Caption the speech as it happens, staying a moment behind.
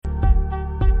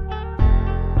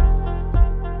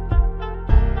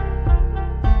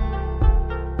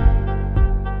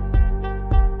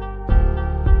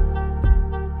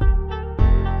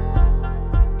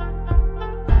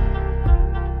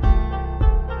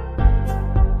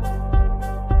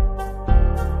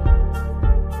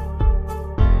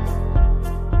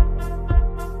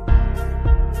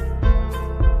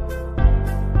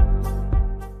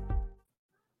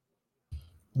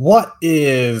What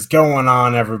is going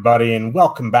on, everybody, and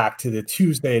welcome back to the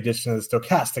Tuesday edition of the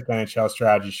Stochastic NHL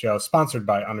Strategy Show, sponsored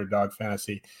by Underdog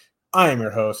Fantasy. I am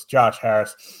your host, Josh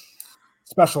Harris.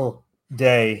 Special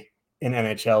day in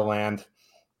NHL land.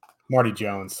 Marty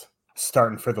Jones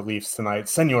starting for the Leafs tonight.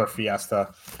 Senor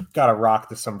Fiesta. Got to rock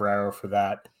the sombrero for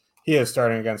that. He is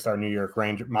starting against my New York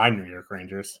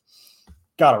Rangers.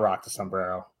 Got to rock the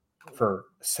sombrero for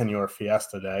Senor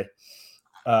Fiesta Day.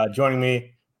 Joining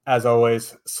me, as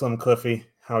always, Slim Cliffy.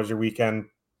 How was your weekend?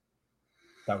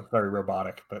 That was very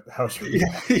robotic, but how was your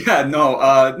weekend? No,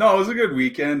 it was a good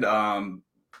weekend. I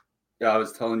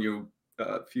was telling you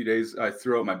a few days, I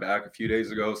threw out my back a few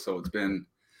days ago, so it's been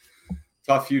a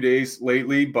tough few days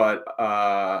lately, but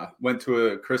went to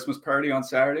a Christmas party on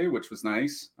Saturday, which was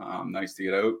nice. Nice to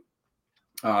get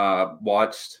out.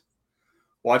 Watched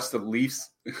the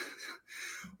Leafs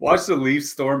watched the Leafs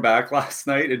storm back last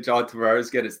night and John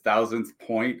Tavares get his 1,000th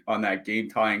point on that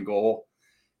game-tying goal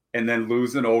and then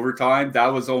lose in overtime. That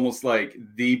was almost like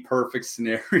the perfect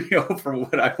scenario for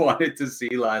what I wanted to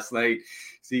see last night.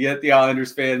 So you get the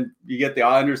Islanders fans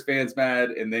mad,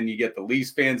 and then you get the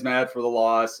Leafs fans mad for the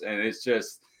loss, and it's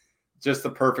just the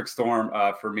perfect storm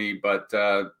for me. But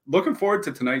looking forward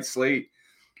to tonight's slate.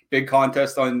 Big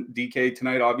contest on DK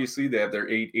tonight, obviously. They have their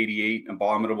 888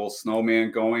 Abominable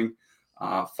Snowman going.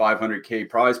 500K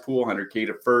prize pool, 100K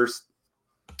to first.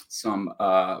 Some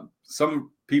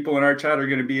people in our chat are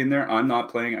going to be in there. I'm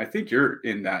not playing. I think you're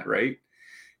in that, right?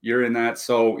 You're in that.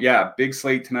 So yeah, big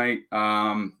slate tonight.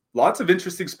 Lots of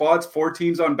interesting spots. 4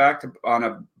 teams on a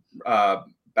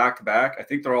back-to-back. I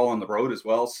think they're all on the road as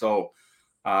well. So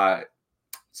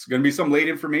it's going to be some late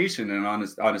information, and on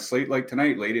a slate like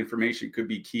tonight, late information could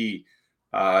be key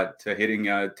to hitting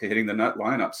the nut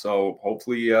lineup. So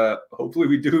hopefully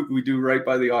we do right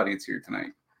by the audience here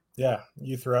tonight. Yeah,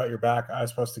 you threw out your back. I was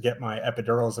supposed to get my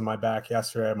epidurals in my back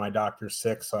yesterday. My doctor's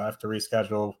sick, so I have to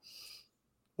reschedule.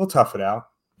 We'll tough it out.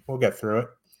 We'll get through it.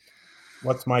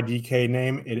 What's my DK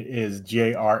name? It is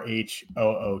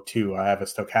JRH002. I have a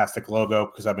stochastic logo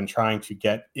because I've been trying to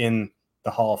get in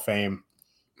the Hall of Fame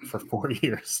for 4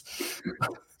 years.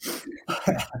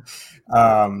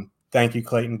 Thank you,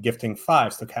 Clayton, gifting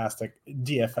 5 stochastic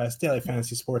DFS daily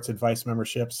fantasy sports advice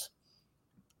memberships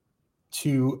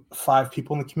to 5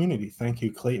 people in the community. Thank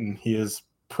you, Clayton. He is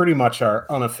pretty much our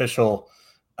unofficial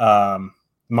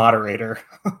moderator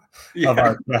of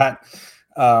our chat.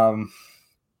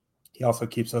 He also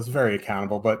keeps us very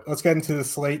accountable. But let's get into the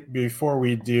slate. Before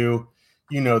we do,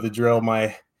 you know the drill,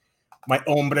 my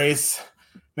hombres.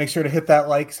 Make sure to hit that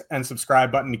like and subscribe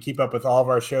button to keep up with all of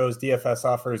our shows, DFS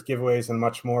offers, giveaways, and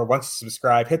much more. Once you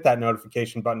subscribe, hit that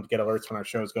notification button to get alerts when our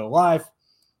shows go live.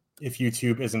 If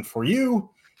YouTube isn't for you,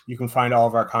 you can find all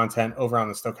of our content over on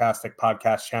the Stochastic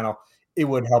Podcast channel. It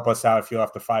would help us out if you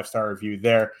left a 5-star review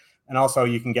there. And also,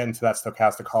 you can get into that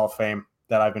Stochastic Hall of Fame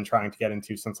that I've been trying to get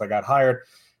into since I got hired.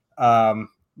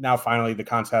 Now, finally, the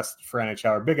contests for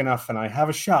NHL are big enough, and I have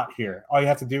a shot here. All you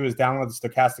have to do is download the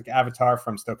Stochastic avatar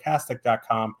from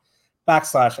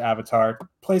stochastic.com/avatar,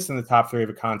 place in the top 3 of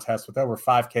a contest with over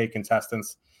 5K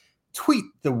contestants. Tweet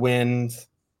the wins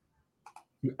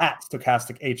at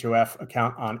Stochastic HOF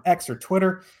account on X or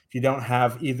Twitter. If you don't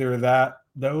have either of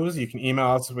those, you can email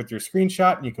us with your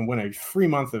screenshot, and you can win a free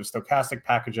month of Stochastic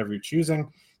package of your choosing.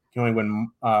 You can only win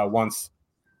once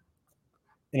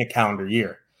in a calendar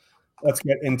year. Let's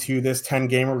get into this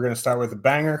 10-gamer. We're going to start with a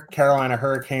banger. Carolina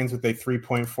Hurricanes with a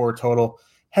 3.4 total.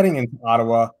 Heading into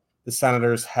Ottawa, the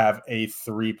Senators have a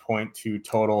 3.2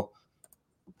 total.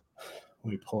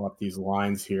 Let me pull up these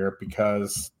lines here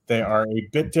because they are a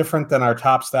bit different than our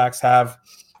top stacks have.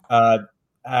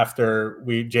 After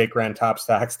Jake ran top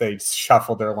stacks, they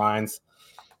shuffled their lines.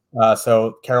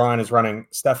 So Carolina is running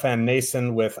Stefan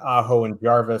Nason with Aho and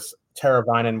Jarvis,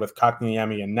 Teravainen with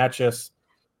Kotkaniemi and Netchis.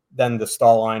 Then the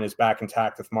stall line is back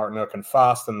intact with Martinook and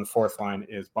Fost, and the 4th line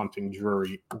is Bunting,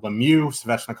 Drury, Lemieux.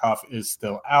 Svechnikov is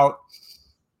still out.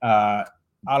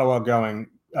 Ottawa going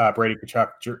Brady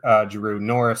Tkachuk, Giroux,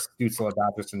 Norris, Stützle,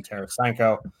 Dodgers, and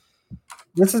Tarasenko.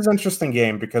 This is an interesting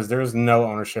game because there is no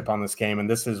ownership on this game, and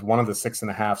this is one of the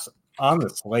 6.5s on the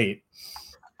slate.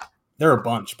 There are a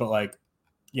bunch, but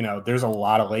there's a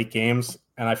lot of late games,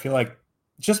 and I feel like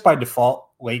just by default,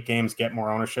 late games get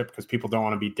more ownership because people don't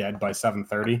want to be dead by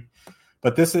 7:30.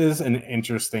 But this is an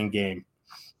interesting game.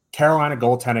 Carolina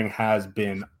goaltending has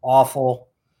been awful.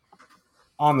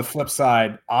 On the flip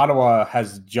side, Ottawa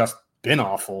has just been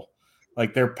awful.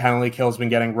 Like, their penalty kill's been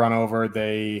getting run over.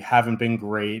 They haven't been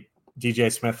great.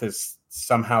 DJ Smith is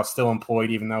somehow still employed,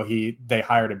 even though they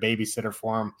hired a babysitter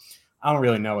for him. I don't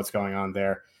really know what's going on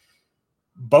there.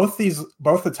 both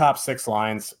the top 6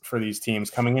 lines for these teams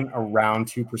coming in around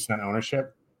 2%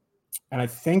 ownership. And I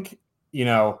think,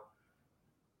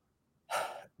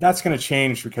 that's going to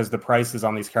change because the prices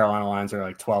on these Carolina lines are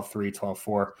like 12.3,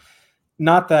 12.4.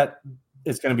 Not that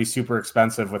it's going to be super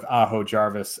expensive with Aho,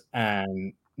 Jarvis,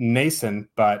 and Nason,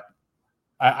 but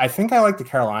I think I like the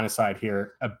Carolina side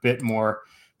here a bit more.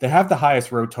 They have the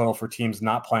highest road total for teams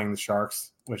not playing the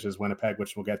Sharks, which is Winnipeg,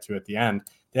 which we'll get to at the end.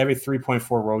 They have a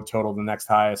 3.4 road total. The next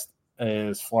highest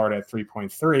is Florida at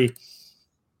 3.3.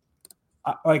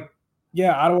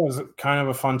 Ottawa's kind of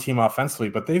a fun team offensively,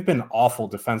 but they've been awful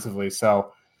defensively.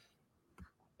 So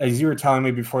as you were telling me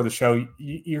before the show,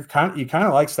 you kind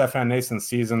of like Stefan Nason's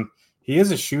season. He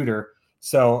is a shooter.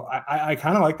 So I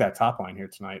kind of like that top line here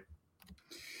tonight.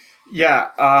 Yeah.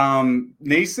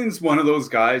 Nason's one of those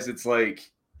guys. It's like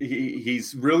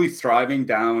he's really thriving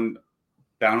down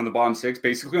on the bottom 6,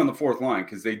 basically on the 4th line,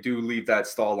 because they do leave that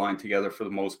stall line together for the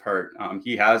most part.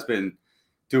 He has been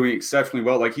doing exceptionally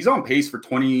well. Like, he's on pace for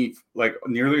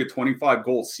nearly a 25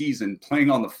 goal season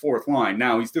playing on the 4th line.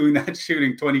 Now he's doing that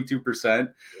shooting 22%.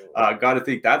 Got to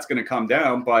think that's going to come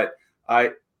down, but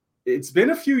it's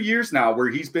been a few years now where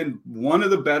he's been one of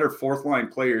the better 4th line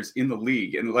players in the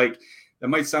league. And that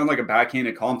might sound like a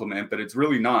backhanded compliment, but it's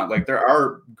really not. Like, there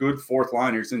are good 4th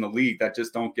liners in the league that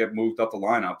just don't get moved up the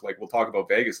lineup. Like, we'll talk about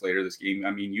Vegas later this game.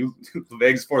 I mean, the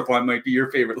Vegas 4th line might be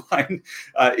your favorite line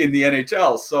in the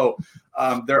NHL. So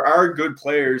there are good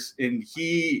players, and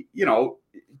he,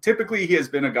 typically he has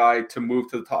been a guy to move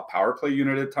to the top power play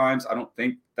unit at times. I don't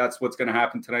think that's what's going to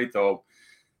happen tonight, though.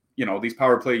 These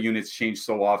power play units change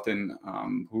so often.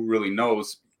 Who really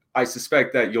knows? I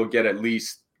suspect that you'll get at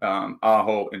least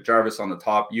Aho and Jarvis on the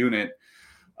top unit.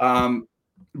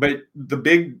 But the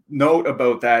big note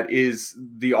about that is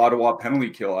the Ottawa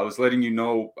penalty kill. I was letting you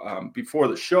know before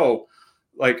the show,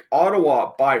 like,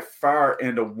 Ottawa by far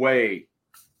and away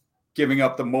giving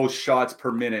up the most shots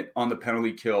per minute on the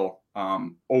penalty kill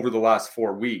over the last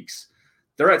 4 weeks.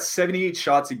 They're at 78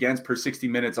 shots against per 60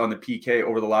 minutes on the PK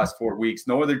over the last 4 weeks.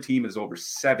 No other team is over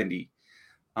 70.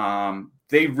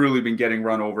 They've really been getting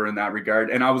run over in that regard.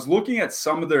 And I was looking at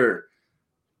some of their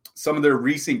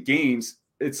recent games.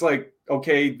 It's like,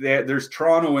 okay, there's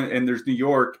Toronto and there's New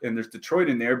York and there's Detroit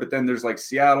in there, but then there's like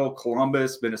Seattle,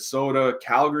 Columbus, Minnesota,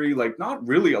 Calgary, like not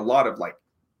really a lot of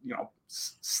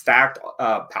stacked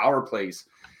power plays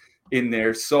in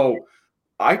there. So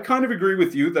I kind of agree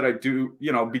with you that I do,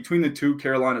 between the 2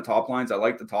 Carolina top lines, I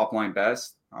like the top line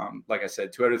best. Like I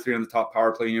said, 2 out of 3 on the top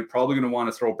power play. You're probably going to want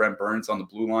to throw Brent Burns on the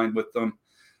blue line with them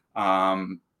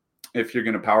if you're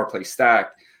going to power play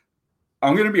stack.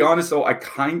 I'm going to be honest, though. I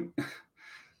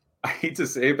hate to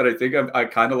say it, but I think I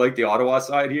kind of like the Ottawa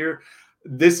side here.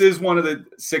 This is one of the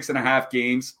 6.5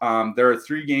 games. There are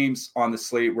 3 games on the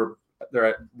slate where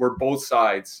both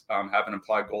sides have an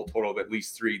implied goal total of at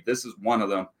least 3. This is one of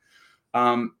them.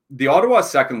 The Ottawa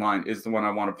second line is the one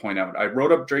I want to point out. I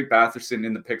wrote up Drake Batherson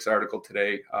in the picks article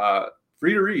today.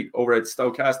 Free to read over at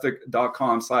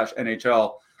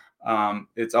stokastic.com/NHL.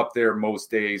 It's up there most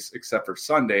days except for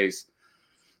Sundays.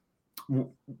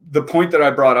 The point that I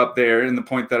brought up there, and the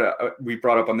point that we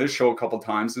brought up on this show a couple of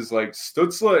times, is like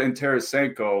Stützle and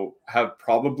Tarasenko have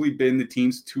probably been the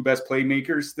team's 2 best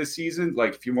playmakers this season.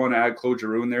 Like, if you want to add Claude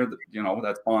Giroux in there,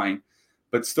 that's fine.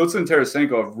 But Stützle and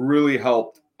Tarasenko have really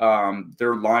helped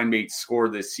their line mates score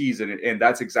this season, and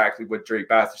that's exactly what Drake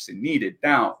Batherson needed.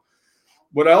 Now,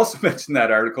 what I also mentioned in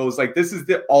that article is, like, this is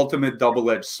the ultimate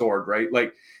double-edged sword, right?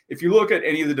 Like, if you look at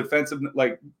any of the defensive,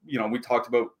 we talked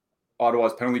about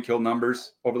Ottawa's penalty kill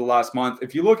numbers over the last month.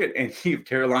 If you look at any of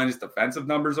Carolina's defensive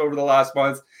numbers over the last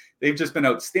month, they've just been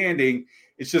outstanding.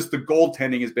 It's just the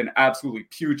goaltending has been absolutely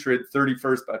putrid.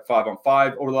 31st at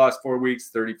 5-on-5 over the last 4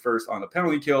 weeks, 31st on the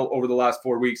penalty kill over the last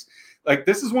 4 weeks. Like,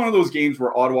 this is one of those games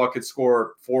where Ottawa could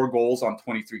score 4 goals on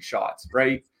 23 shots,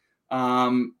 right?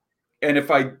 And if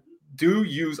I do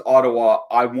use Ottawa,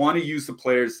 I want to use the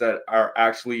players that are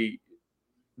actually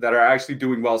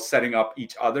doing well setting up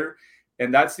each other.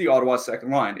 And that's the Ottawa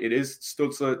second line. It is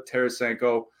Stützle,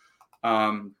 Tarasenko,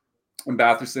 and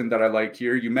Batherson that I like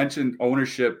here. You mentioned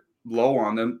ownership low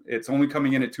on them. It's only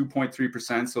coming in at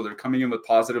 2.3%, so they're coming in with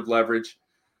positive leverage,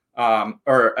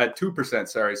 or at 2%,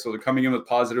 sorry. So they're coming in with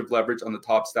positive leverage on the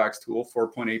top stacks tool,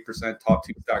 4.8% top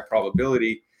 2 stack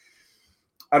probability.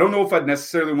 I don't know if I'd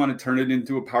necessarily want to turn it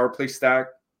into a power play stack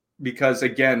because,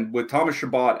 again, with Thomas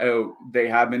Chabot out, they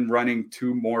have been running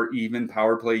 2 more even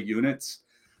power play units.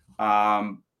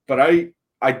 But I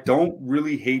don't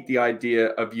really hate the idea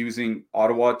of using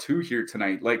Ottawa 2 here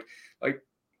tonight. Like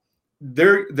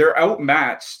they're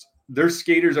outmatched their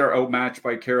skaters are outmatched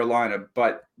by Carolina,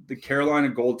 but the Carolina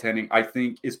goaltending, I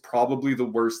think, is probably the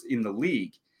worst in the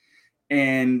league.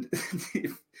 And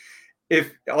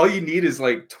if all you need is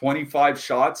like 25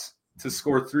 shots to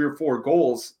score 3 or 4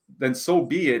 goals, then so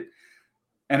be it.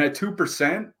 And at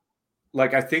 2%,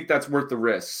 like, I think that's worth the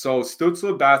risk. So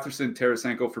Stützle, Batherson,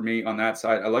 Tarasenko for me on that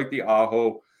side. I like the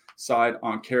Aho side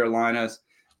on Carolina's.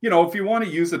 If you want to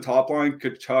use the top line,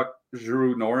 Tkachuk,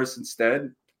 Giroux, Norris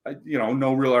instead,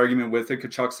 no real argument with it.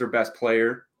 Kachuk's their best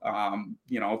player. If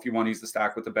you want to use the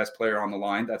stack with the best player on the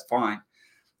line, that's fine.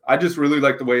 I just really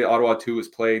like the way Ottawa 2 is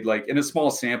played. Like, in a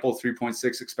small sample,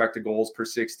 3.6 expected goals per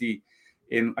 60.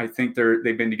 I think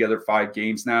they've been together 5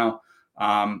 games now.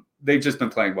 They've just been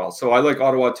playing well. So I like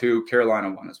Ottawa 2,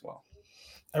 Carolina 1 as well.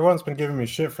 Everyone's been giving me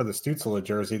shit for the Stützle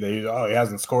jersey. He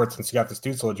hasn't scored since he got the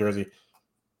Stützle jersey.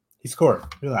 He scored.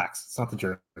 Relax. It's not the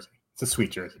jersey. It's a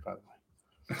sweet jersey, by the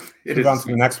way. It Move is on to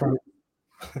the next one.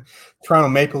 Toronto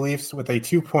Maple Leafs with a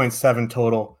 2.7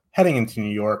 total heading into New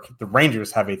York. The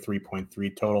Rangers have a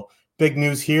 3.3 total. Big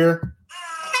news here.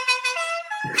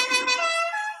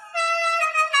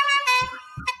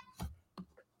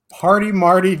 Party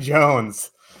Marty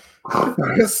Jones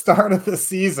for the start of the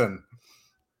season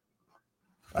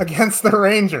against the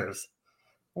Rangers.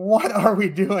 What are we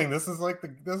doing? This is like the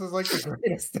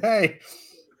greatest day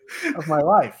of my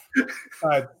life.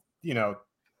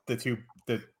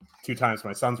 The two times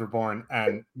my sons were born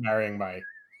and marrying my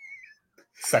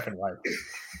second wife.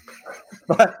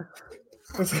 But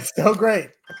this is still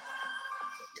great.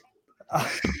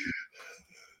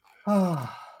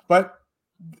 But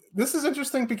this is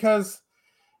interesting because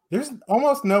there's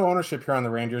almost no ownership here on the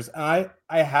Rangers. And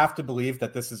I have to believe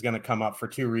that this is going to come up for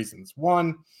 2 reasons.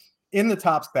 One, in the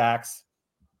top stacks,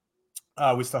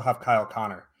 we still have Kyle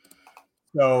Connor.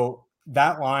 So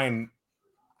that line,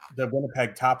 the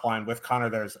Winnipeg top line with Connor,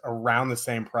 there's around the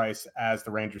same price as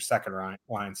the Rangers second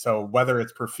line. So whether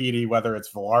it's Perfidi, whether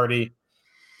it's Velarde,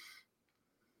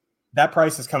 that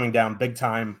price is coming down big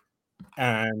time.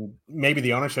 And maybe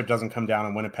the ownership doesn't come down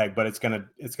in Winnipeg, but it's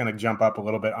gonna jump up a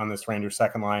little bit on this Rangers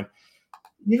second line.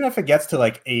 Even if it gets to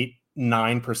like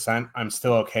 8-9%, I'm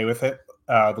still okay with it.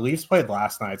 The Leafs played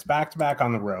last night. It's back-to-back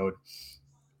on the road.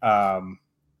 The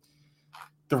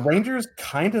Rangers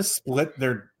kind of split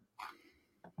their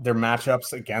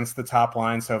matchups against the top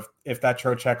line. So if that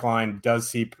Trocheck line does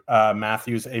see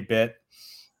Matthews a bit,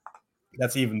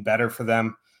 that's even better for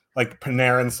them. Like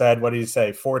Panarin said, what did he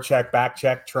say? Forecheck, back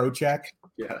check, Trocheck.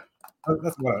 Yeah.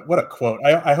 That's what a quote.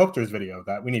 I hope there's video of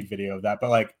that. We need video of that. But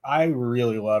like, I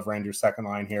really love Rangers second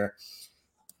line here.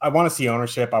 I want to see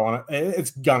ownership.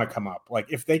 It's gonna come up.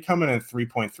 Like, if they come in at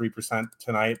 3.3%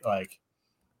 tonight, like,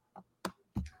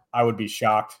 I would be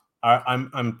shocked.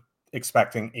 I'm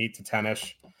expecting 8 to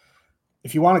 10-ish.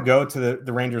 If you want to go to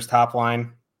the Rangers top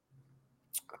line,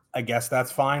 I guess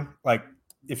that's fine. Like,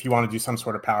 if you want to do some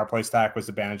sort of power play stack with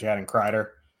Zibanejad and Kreider,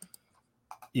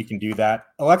 you can do that.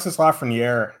 Alexis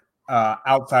Lafreniere,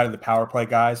 outside of the power play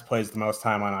guys, plays the most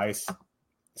time on ice.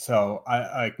 So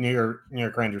I like New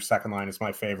York Rangers second line is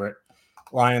my favorite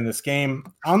line in this game.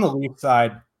 On the Leaf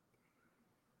side,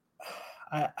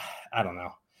 I don't know.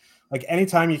 Like,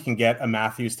 anytime you can get a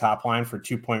Matthews top line for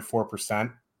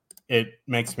 2.4%, it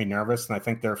makes me nervous, and I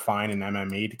think they're fine in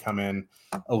MME to come in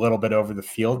a little bit over the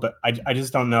field. But I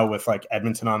just don't know with like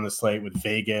Edmonton on the slate, with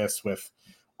Vegas, with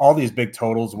all these big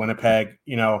totals, Winnipeg,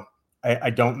 I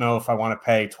don't know if I want to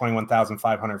pay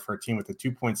 $21,500 for a team with a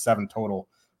 2.7 total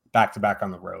back-to-back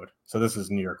on the road. So this is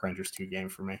New York Rangers 2 game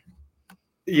for me.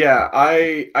 Yeah,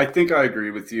 I think I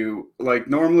agree with you. Like,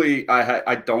 normally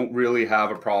I don't really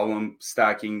have a problem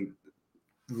stacking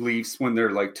Leafs when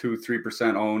they're like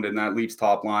 2-3% owned, and that Leafs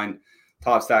top line,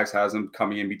 top stacks has them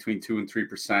coming in between 2 and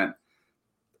 3%.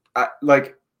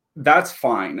 Like, that's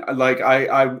fine. Like,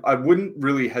 I wouldn't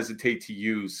really hesitate to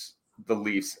use the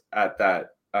Leafs at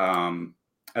that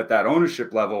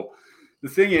ownership level. The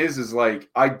thing is like,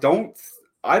 I don't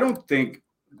think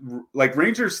like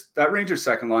Rangers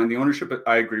second line, the ownership,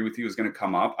 I agree with you, is going to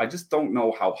come up. I just don't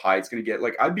know how high it's going to get.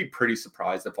 Like, I'd be pretty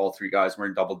surprised if all 3 guys were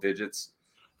in double digits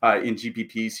in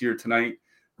GPPs here tonight.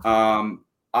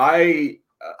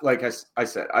 Like I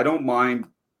said, I don't mind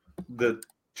the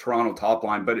Toronto top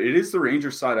line, but it is the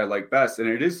Rangers side I like best, and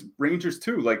it is Rangers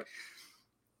too. Like,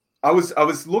 I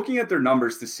was looking at their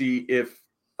numbers to see if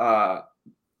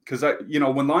because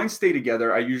when lines stay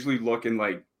together, I usually look in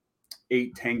like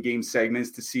 8-10 game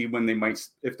segments to see when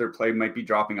if their play might be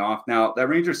dropping off. Now, that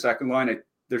Rangers second line,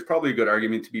 there's probably a good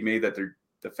argument to be made that their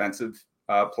defensive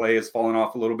play has fallen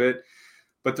off a little bit,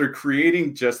 but they're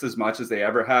creating just as much as they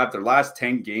ever have. Their last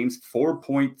 10 games,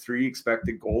 4.3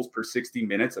 expected goals per 60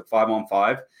 minutes at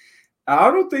 5-on-5.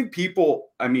 I don't think people,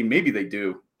 I mean, maybe they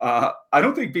do. I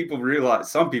don't think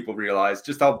some people realize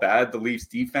just how bad the Leafs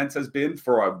defense has been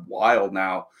for a while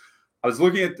now. I was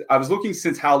looking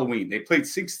since Halloween. They played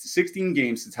 16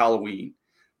 games since Halloween.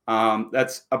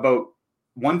 That's about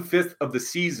 1/5 of the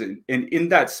season. And in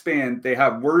that span, they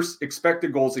have worse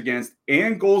expected goals against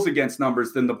and goals against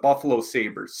numbers than the Buffalo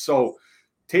Sabres. So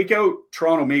take out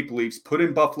Toronto Maple Leafs, put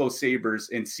in Buffalo Sabres,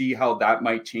 and see how that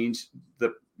might change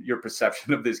your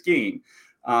perception of this game.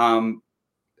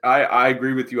 I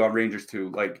agree with you on Rangers too.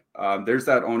 Like there's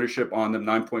that ownership on them,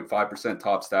 9.5%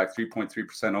 top stack,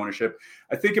 3.3% ownership.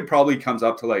 I think it probably comes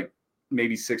up to like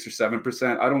maybe 6 or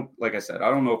 7%. Like I said, I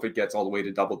don't know if it gets all the way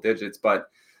to double digits, but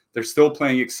they're still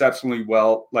playing exceptionally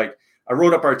well. Like I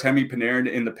wrote up Artemi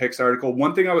Panarin in the picks article.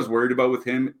 One thing I was worried about with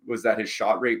him was that his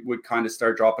shot rate would kind of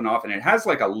start dropping off, and it has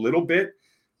like a little bit,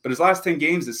 but his last 10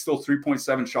 games is still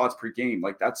 3.7 shots per game.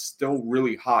 Like that's still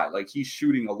really high. Like he's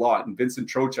shooting a lot. And Vincent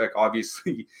Trocheck,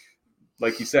 obviously,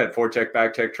 like you said, forecheck,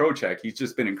 backcheck, Trocheck. He's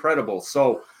just been incredible.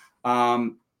 So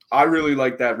I really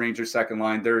like that Rangers second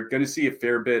line. They're going to see a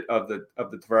fair bit of the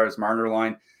Tavares Marner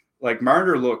line. Like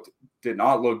Marner did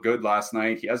not look good last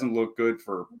night. He hasn't looked good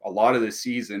for a lot of this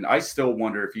season. I still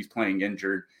wonder if he's playing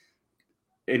injured.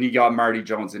 And you got Marty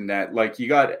Jones in net. Like you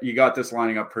got this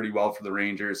lining up pretty well for the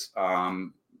Rangers.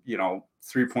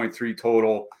 3.3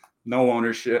 total, no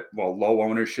ownership, low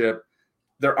ownership.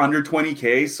 They're under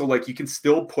 20K. So like you can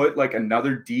still put like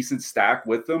another decent stack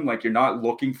with them. Like you're not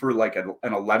looking for like an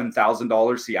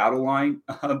 $11,000 Seattle line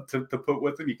to put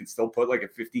with them. You can still put like a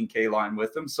 15K line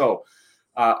with them. So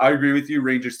I agree with you,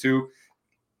 Rangers 2.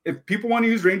 If people want to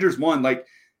use Rangers 1, like,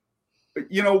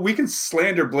 we can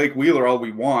slander Blake Wheeler all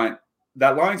we want.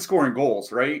 That line scoring goals,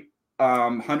 right?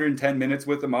 110 minutes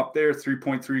with them up there,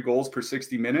 3.3 goals per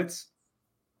 60 minutes.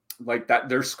 Like that,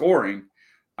 they're scoring.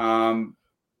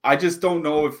 I just don't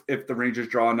know if the Rangers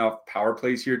draw enough power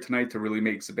plays here tonight to really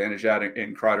make Zibanejad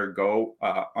and Kreider go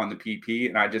on the PP.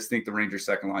 And I just think the Rangers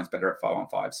second line is better at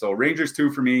 5-on-5. So Rangers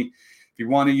 2 for me. If you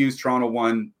want to use Toronto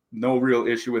 1, no real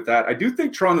issue with that. I do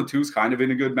think Toronto 2 is kind of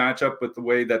in a good matchup with the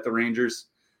way that the Rangers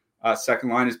second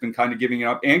line has been kind of giving it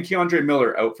up. And Keandre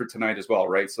Miller out for tonight as well,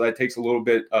 right? So that takes a little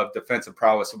bit of defensive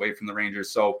prowess away from the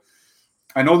Rangers. So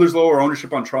I know there's lower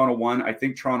ownership on Toronto 1. I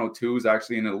think Toronto 2 is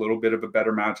actually in a little bit of a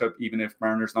better matchup, even if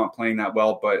Marner's not playing that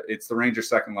well. But it's the Rangers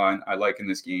second line I like in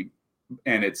this game.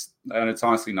 And it's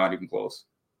honestly not even close.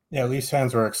 Yeah, Leafs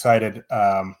fans were excited.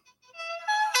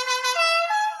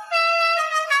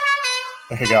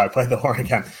 There you go. I played the horn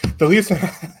again. The Leafs,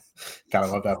 gotta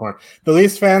love that horn. The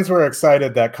Leafs fans were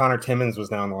excited that Connor Timmins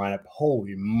was now in the lineup.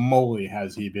 Holy moly,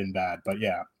 has he been bad? But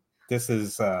yeah, this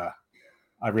is. I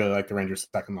really like the Rangers'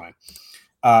 second line.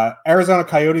 Arizona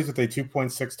Coyotes with a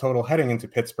 2.6 total heading into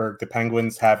Pittsburgh. The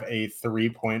Penguins have a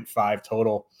 3.5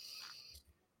 total.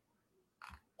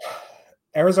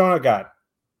 Arizona got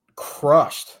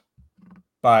crushed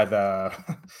by the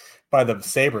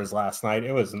Sabres last night.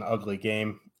 It was an ugly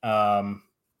game. I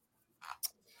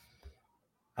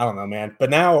don't know, man. But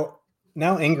now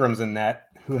Ingram's in net,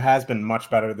 who has been much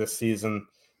better this season.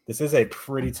 This is a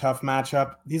pretty tough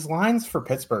matchup. These lines for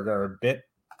Pittsburgh are a bit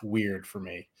weird for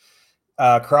me.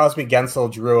 Crosby,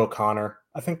 Gensel, Drew O'Connor.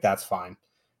 I think that's fine.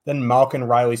 Then Malkin,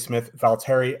 Riley Smith,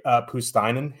 Valtteri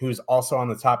Puustinen, who's also on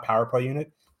the top power play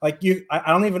unit. Like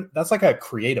I don't even. That's like a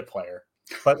creative player,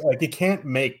 but like you can't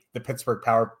make the Pittsburgh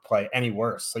power play any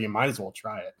worse. So you might as well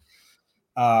try it.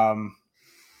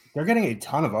 They're getting a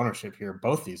ton of ownership here.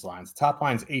 Both these lines. The top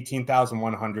line's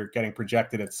 18,100, getting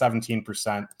projected at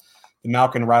 17%. The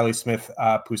Malkin, Riley Smith,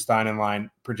 Puustinen line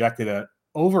projected at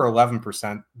over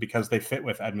 11% because they fit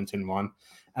with Edmonton 1.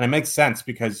 And it makes sense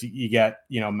because you get,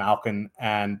 Malkin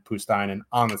and Puustinen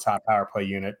on the top power play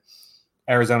unit.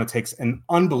 Arizona takes an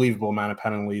unbelievable amount of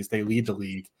penalties. They lead the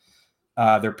league.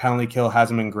 Their penalty kill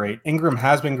hasn't been great. Ingram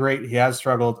has been great. He has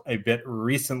struggled a bit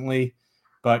recently,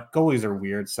 but goalies are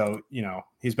weird. So,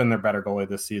 he's been their better goalie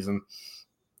this season.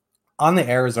 On the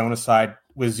Arizona side,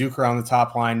 with Zucker on the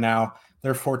top line now,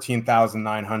 they're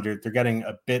 14,900. They're getting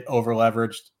a bit over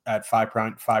leveraged at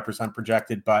 5.5%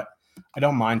 projected, but I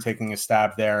don't mind taking a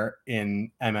stab there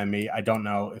in MME. I don't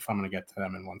know if I'm going to get to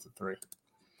them in 1 to 3.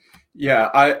 Yeah,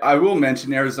 I will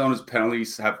mention Arizona's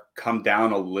penalties have come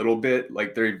down a little bit.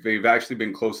 Like they've actually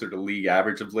been closer to league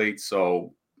average of late.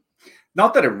 So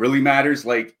not that it really matters.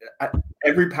 Like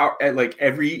every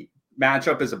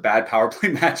matchup is a bad power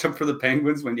play matchup for the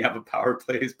Penguins when you have a power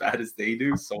play as bad as they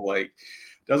do. So like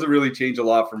doesn't really change a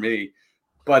lot for me.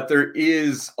 But there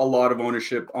is a lot of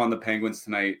ownership on the Penguins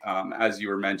tonight, as you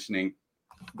were mentioning.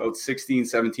 About 16,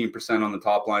 17% on the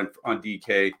top line on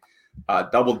DK.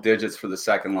 Double digits for the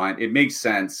second line. It makes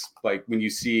sense. Like when you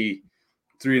see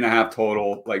 3.5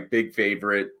 total, like big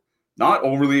favorite. Not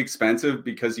overly expensive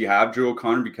because you have Drew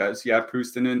O'Connor, because you have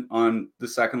Puustinen on the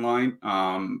second line.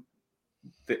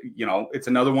 It's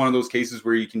another one of those cases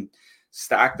where you can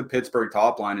stack the Pittsburgh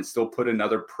top line and still put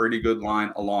another pretty good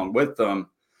line along with them.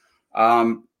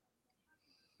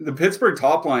 The Pittsburgh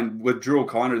top line with Drew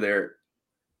O'Connor there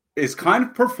is kind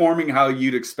of performing how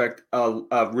you'd expect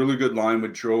a really good line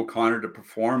with Drew O'Connor to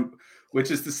perform,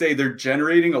 which is to say they're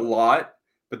generating a lot,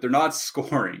 but they're not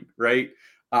scoring, right?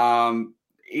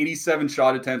 87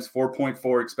 shot attempts,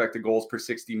 4.4 expected goals per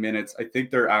 60 minutes. I think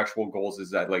their actual goals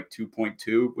is at like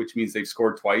 2.2, which means they've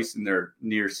scored twice and they're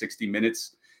near 60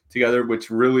 minutes together, which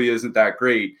really isn't that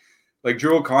great. Like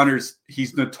Drew O'Connor's,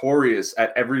 he's notorious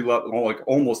at every level, like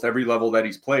almost every level that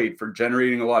he's played, for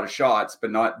generating a lot of shots,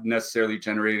 but not necessarily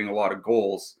generating a lot of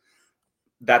goals.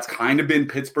 That's kind of been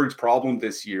Pittsburgh's problem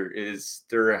this year, is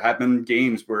there have been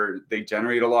games where they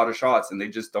generate a lot of shots and they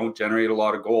just don't generate a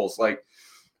lot of goals. Like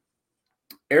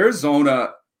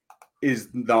Arizona is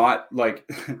not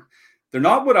like, they're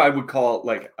not what I would call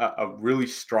like a really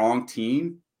strong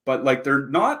team, but like they're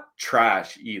not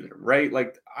trash either, right?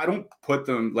 Like I don't put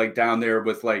them like down there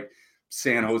with like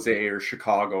San Jose or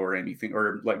Chicago or anything,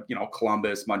 or like,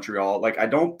 Columbus, Montreal. Like I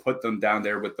don't put them down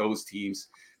there with those teams,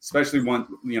 especially when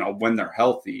they're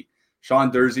healthy.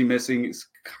 Sean Durzi missing is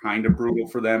kind of brutal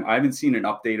for them. I haven't seen an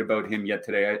update about him yet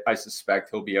today. I suspect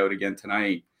he'll be out again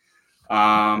tonight.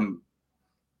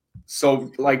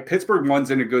 So like Pittsburgh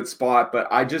one's in a good spot, but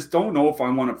I just don't know if I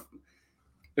want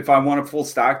to full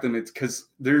stack them. It's because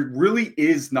there really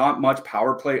is not much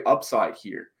power play upside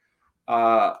here.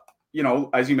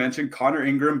 As you mentioned, Connor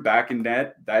Ingram back in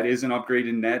net. That is an upgrade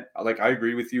in net. Like I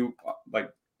agree with you, like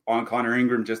on Connor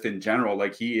Ingram just in general.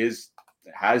 Like he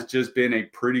has just been a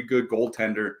pretty good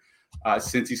goaltender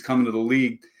since he's come into the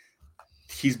league.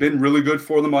 He's been really good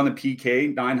for them on the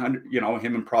PK. 900.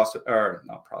 Him and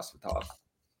Prosvetov.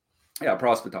 Yeah,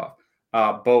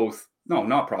 Prosvetov. Both. No,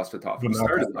 not Prosvetov. He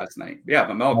started last night. Yeah,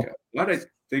 Vamelka. Why did I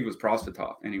think it was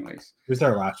Prosvetov? Anyways. He was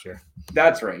there last year.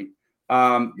 That's right.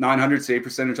 900 save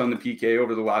percentage on the PK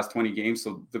over the last 20 games.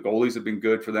 So the goalies have been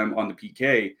good for them on the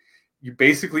PK. You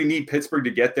basically need Pittsburgh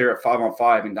to get there at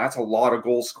 5-on-5, and that's a lot of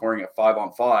goal scoring at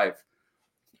 5-on-5.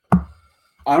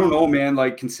 I don't know, man.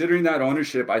 Like, considering that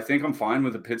ownership, I think I'm fine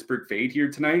with a Pittsburgh fade here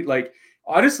tonight. Like,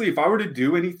 honestly, if I were to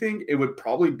do anything, it would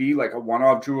probably be like a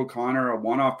one-off Drew O'Connor, a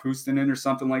one-off Puustinen or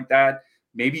something like that.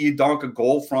 Maybe you dunk a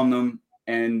goal from them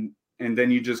and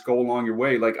then you just go along your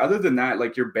way. Like, other than that,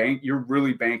 like you're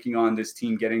really banking on this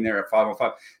team getting there at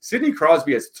 5-on-5. Sidney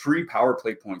Crosby has 3 power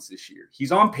play points this year.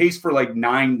 He's on pace for like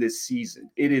 9 this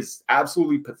season. It is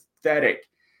absolutely pathetic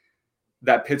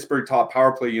that Pittsburgh top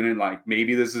power play unit. Like,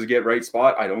 maybe this is a get right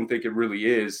spot. I don't think it really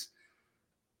is.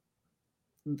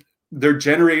 They're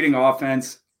generating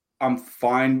offense. I'm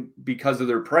fine because of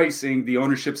their pricing. The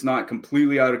ownership's not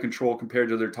completely out of control compared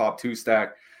to their top 2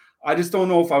 stack. I just don't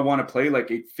know if I want to play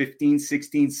like a 15,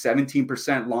 16,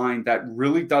 17% line that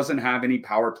really doesn't have any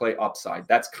power play upside.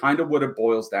 That's kind of what it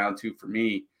boils down to for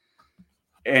me.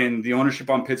 And the ownership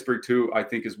on Pittsburgh too, I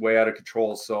think, is way out of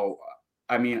control. So,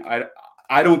 I mean,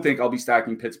 I don't think I'll be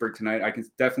stacking Pittsburgh tonight. I can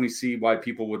definitely see why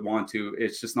people would want to.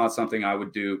 It's just not something I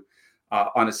would do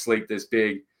on a slate this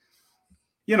big.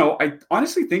 I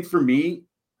honestly think for me,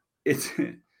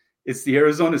 it's the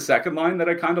Arizona second line that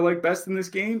I kind of like best in this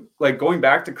game. Like going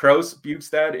back to Krause,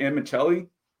 Bukestad, and Michelli.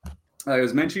 I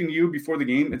was mentioning to you before the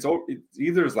game, it's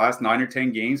either his last 9 or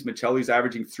 10 games. Michelli's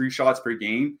averaging 3 shots per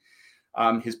game.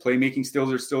 His playmaking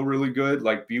skills are still really good.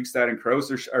 Like Bukestad and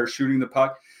Krause are shooting the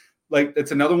puck. Like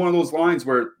it's another one of those lines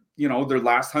where, their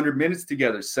last 100 minutes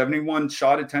together, 71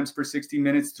 shot attempts per 60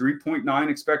 minutes, 3.9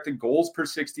 expected goals per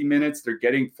 60 minutes. They're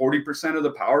getting 40% of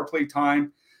the power play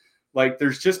time. Like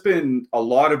there's just been a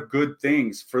lot of good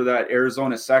things for that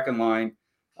Arizona second line.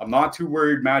 I'm not too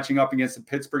worried matching up against the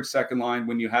Pittsburgh second line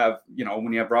when you have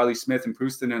Riley Smith and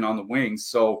Puustinen on the wings.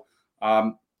 So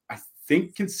I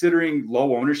think considering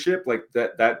low ownership, like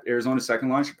that Arizona second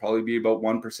line should probably be about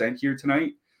 1% here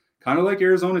tonight. Kind of like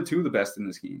Arizona 2, the best in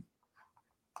this game.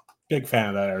 Big fan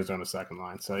of that Arizona second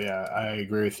line. So yeah, I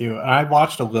agree with you. I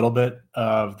watched a little bit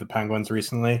of the Penguins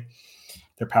recently,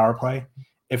 their power play.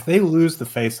 If they lose the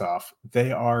faceoff,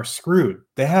 they are screwed.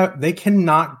 They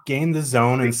cannot gain the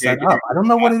zone and set up. I don't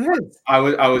know what it is. I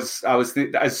was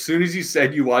as soon as you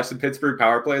said you watched the Pittsburgh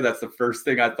power play, that's the first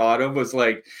thing I thought of was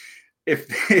like,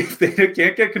 if they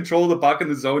can't get control of the puck in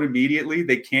the zone immediately,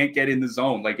 they can't get in the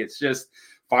zone. Like it's just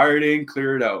fire it in,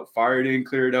 clear it out, fire it in,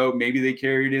 clear it out. Maybe they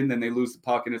carry it in, then they lose the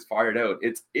puck and it's fired out.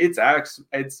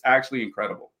 It's actually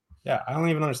incredible. Yeah, I don't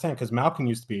even understand because Malkin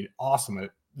used to be awesome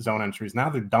at zone entries. Now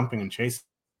they're dumping and chasing.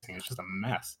 It's just a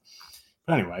mess.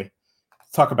 But anyway,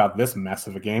 let's talk about this mess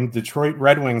of a game. Detroit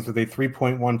Red Wings with a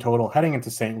 3.1 total heading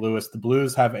into St. Louis. The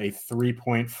Blues have a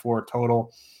 3.4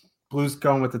 total. Blues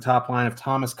going with the top line of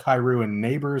Thomas, Kyrou, and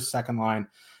Neighbors. Second line,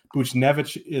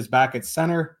 Buchnevich is back at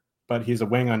center, but he's a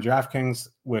wing on DraftKings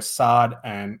with Saad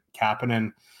and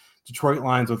Kapanen. Detroit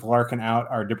lines with Larkin out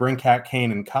are DeBrincat,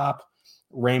 Kane, and Kopp.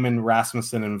 Raymond,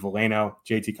 Rasmussen, and Veleno.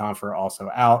 JT Compher also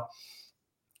out.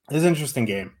 This is an interesting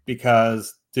game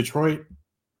because Detroit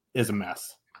is a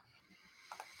mess.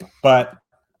 But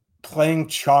playing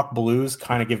chalk Blues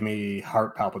kind of give me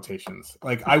heart palpitations.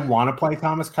 Like, I want to play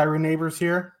Thomas, Kyrou, Neighbors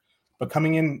here, but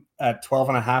coming in at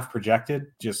 12.5 projected,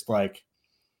 just like,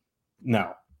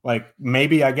 no. Like,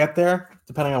 maybe I get there,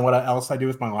 depending on what else I do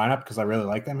with my lineup, because I really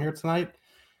like them here tonight.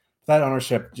 That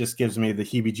ownership just gives me the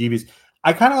heebie-jeebies.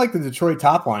 I kind of like the Detroit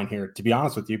top line here, to be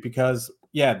honest with you, because,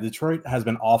 yeah, Detroit has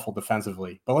been awful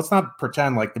defensively. But let's not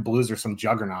pretend like the Blues are some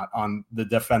juggernaut on the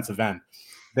defensive end.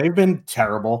 They've been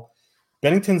terrible.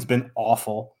 Bennington's been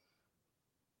awful.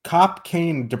 Kopp,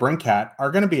 Kane, DeBrincat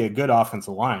are going to be a good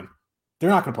offensive line.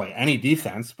 They're not going to play any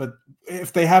defense, but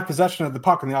if they have possession of the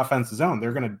puck in the offensive zone,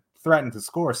 they're going to threaten to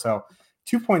score. So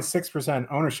 2.6%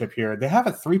 ownership here. They have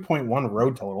a 3.1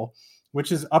 road total,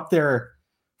 which is up there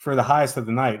for the highest of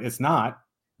the night. It's not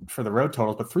for the road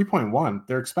totals, but 3.1.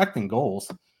 They're expecting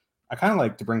goals. I kind of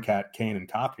like DeBrincat, Kane, and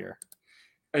Kopp here.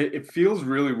 It feels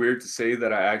really weird to say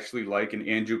that I actually like an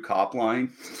Andrew Kopp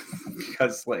line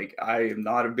because, like, I am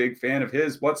not a big fan of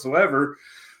his whatsoever.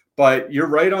 But you're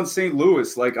right on St.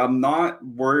 Louis. Like, I'm not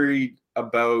worried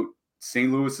about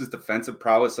St. Louis's defensive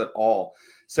prowess at all.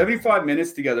 75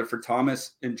 minutes together for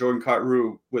Thomas and Jordan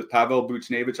Kyrou with Pavel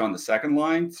Buchnevich on the second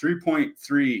line.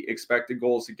 3.3 expected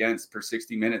goals against per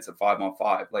 60 minutes at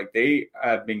 5-on-5. Like, they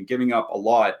have been giving up a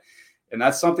lot. And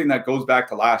that's something that goes back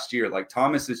to last year. Like,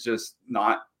 Thomas is just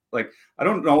not, like, I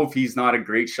don't know if he's not a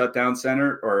great shutdown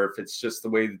center or if it's just the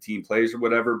way the team plays or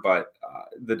whatever, but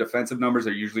the defensive numbers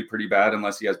are usually pretty bad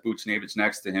unless he has Buchnevich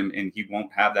next to him, and he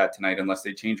won't have that tonight unless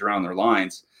they change around their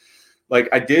lines. Like,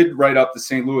 I did write up the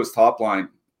St. Louis top line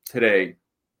today.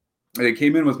 They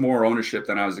came in with more ownership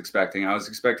than I was expecting. I was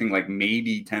expecting like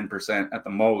maybe 10% at the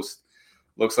most.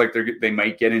 Looks like they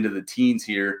might get into the teens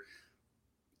here.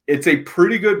 It's a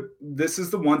pretty good, this is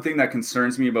the one thing that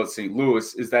concerns me about St.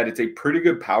 Louis is that it's a pretty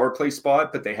good power play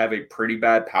spot, but they have a pretty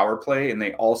bad power play, and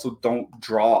they also don't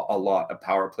draw a lot of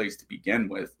power plays to begin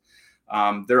with.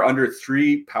 They're under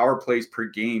 3 power plays per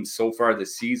game so far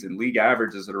this season. League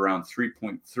average is at around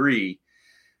 3.3.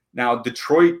 Now,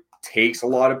 Detroit takes a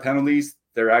lot of penalties.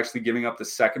 They're actually giving up the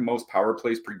second most power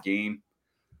plays per game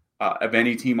of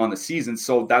any team on the season.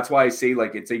 So that's why I say,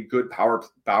 like, it's a good power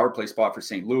play spot for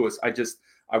St. Louis.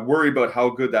 I worry about how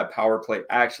good that power play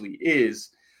actually is.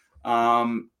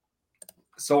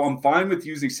 So I'm fine with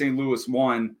using St. Louis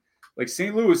 1. Like,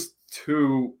 St. Louis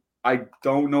 2, I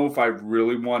don't know if I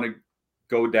really want to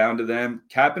go down to them.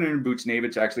 Kapanen and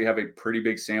Buchnevich actually have a pretty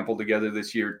big sample together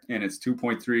this year, and it's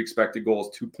 2.3 expected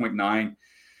goals, 2.9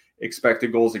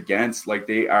 expected goals against. Like,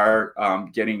 they are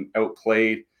getting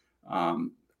outplayed.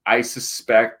 I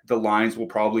suspect the lines will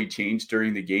probably change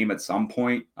during the game at some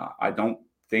point. I don't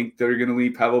think they're going to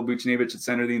leave Pavel Buchnevich at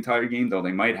center the entire game, though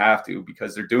they might have to,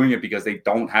 because they're doing it because they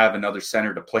don't have another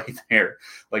center to play there.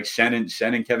 Like, Shen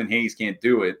and Kevin Hayes can't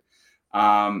do it.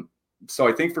 So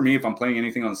I think for me, if I'm playing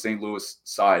anything on the St. Louis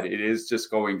side, it is just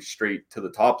going straight to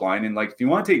the top line. And, like, if you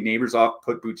want to take Neighbors off,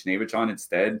 put Buchnevich on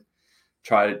instead,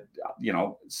 try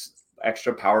to,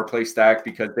 extra power play stack,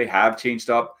 because they have changed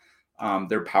up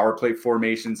their power play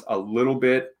formations a little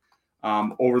bit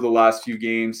over the last few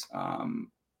games.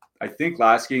 I think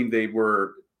last game they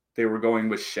were going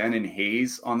with Shen and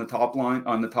Hayes on the top line,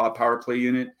 on the top power play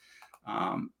unit.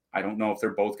 I don't know if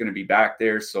they're both going to be back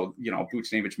there. So,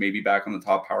 Buchnevich may be back on the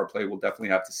top power play. We'll definitely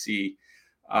have to see.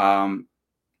 I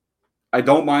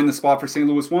don't mind the spot for St.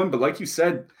 Louis 1, but like you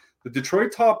said, the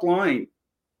Detroit top line,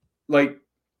 like,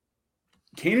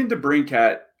 Kane and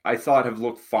DeBrincat, I thought have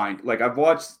looked fine. Like, I've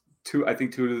watched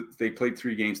they played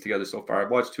 3 games together so far.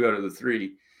 I've watched 2 out of the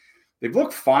 3. They've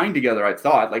looked fine together, I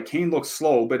thought. Like, Kane looks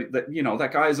slow, but that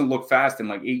guy hasn't looked fast in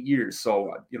like 8 years.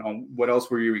 So, what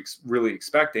else were you really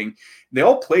expecting? They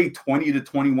all played 20 to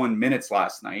 21 minutes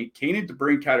last night. Kane and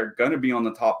DeBrincat are going to be on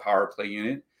the top power play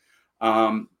unit.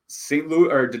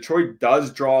 Detroit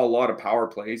does draw a lot of power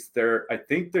plays. I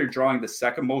think they're drawing the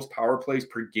second most power plays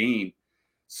per game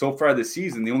so far this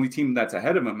season. The only team that's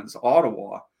ahead of them is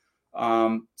Ottawa.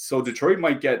 So Detroit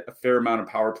might get a fair amount of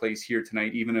power plays here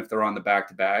tonight, even if they're on the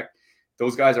back-to-back.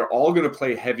 Those guys are all going to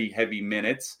play heavy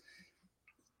minutes.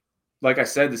 like I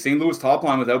said, the St. Louis top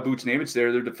line without Buchnevich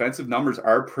there, their defensive numbers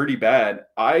are pretty bad.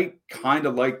 I kind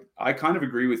of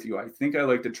agree with you. I think I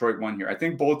like Detroit one here. I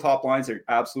think both top lines are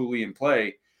absolutely in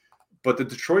play, but the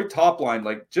Detroit top line,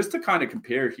 like just to kind of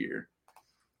compare here,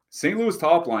 St. Louis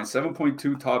top line,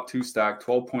 7.2 top two stack,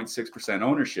 12.6%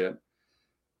 ownership.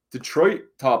 Detroit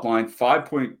top line,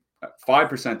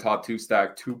 5.5% top two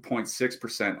stack,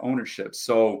 2.6% ownership.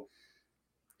 So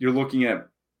you're looking at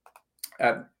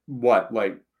what,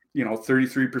 like,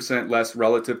 33% less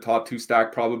relative top two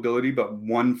stack probability, but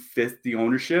 1/5 the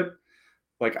ownership.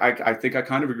 Like, I think I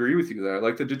kind of agree with you there. I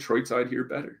like the Detroit side here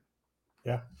better.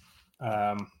 Yeah.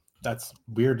 That's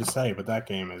weird to say, but that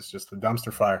game is just a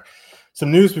dumpster fire.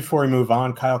 Some news before we move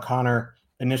on. Kyle Connor,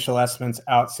 initial estimates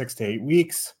out 6 to 8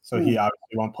 weeks. So he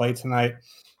obviously won't play tonight.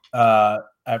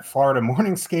 At Florida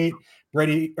morning skate,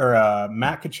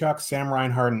 Matt Tkachuk, Sam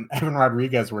Reinhart, and Evan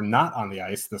Rodriguez were not on the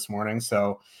ice this morning.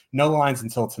 So no lines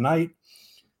until tonight.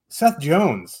 Seth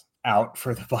Jones out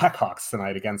for the Blackhawks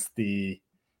tonight against the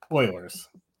Oilers.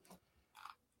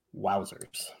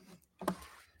 Wowzers.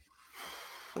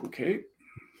 Okay.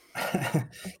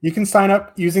 You can sign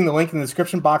up using the link in the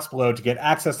description box below to get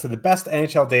access to the best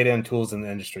NHL data and tools in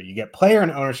the industry. You get player and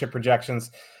ownership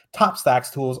projections, top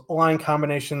stacks tools, line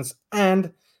combinations,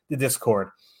 and the Discord.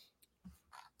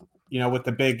 With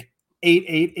the big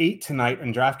 888 tonight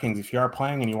in DraftKings, if you are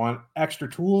playing and you want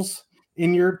extra tools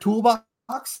in your toolbox,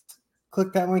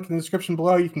 click that link in the description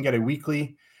below. You can get a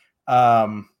weekly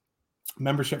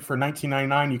membership for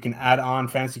 $19.99. You can add on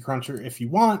Fantasy Cruncher if you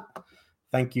want.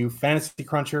 Thank you, Fantasy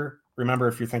Cruncher. Remember,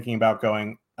 if you're thinking about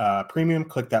going premium,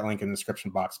 click that link in the description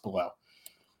box below.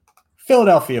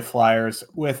 Philadelphia Flyers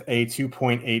with a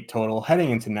 2.8 total heading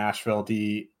into Nashville.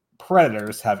 The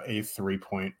Predators have a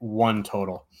 3.1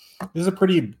 total. This is a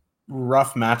pretty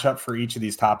rough matchup for each of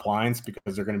these top lines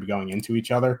because they're going to be going into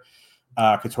each other.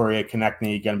 Couturier,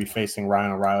 Konechny going to be facing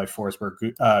Ryan O'Reilly,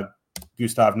 Forsberg,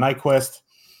 Gustav Nyquist.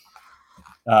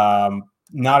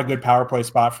 Not a good power play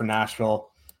spot for Nashville.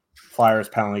 Flyers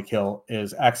penalty kill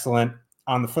is excellent.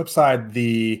 On the flip side,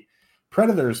 the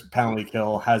Predators penalty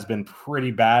kill has been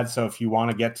pretty bad. So if you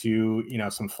want to get to,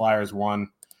 some Flyers one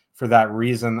for that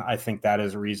reason, I think that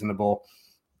is reasonable.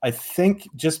 I think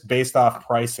just based off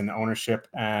price and ownership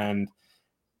and,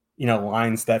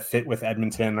 lines that fit with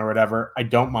Edmonton or whatever, I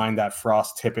don't mind that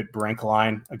Frost Tippett Brink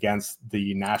line against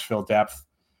the Nashville depth.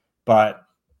 But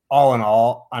all in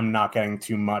all, I'm not getting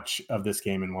too much of this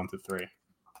game in 1 to 3.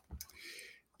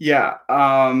 Yeah.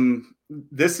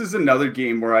 This is another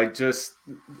game where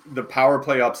the power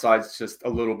play upside is just a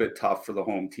little bit tough for the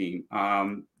home team.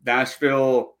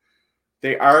 Nashville,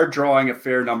 they are drawing a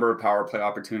fair number of power play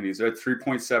opportunities. They're at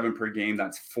 3.7 per game.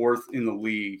 That's 4th in the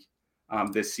league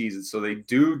this season. So they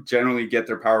do generally get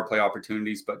their power play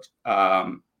opportunities, but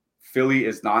Philly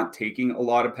is not taking a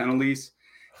lot of penalties.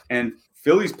 And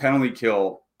Philly's penalty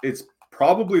kill, it's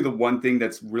probably the one thing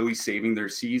that's really saving their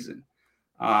season.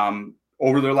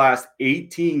 Over their last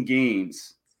 18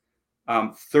 games,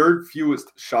 third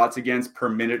fewest shots against per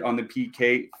minute on the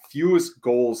PK, fewest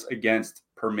goals against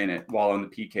per minute while on the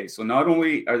PK. So not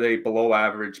only are they below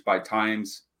average by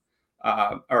times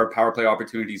or power play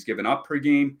opportunities given up per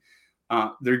game,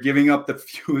 they're giving up the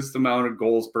fewest amount of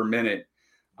goals per minute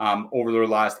over their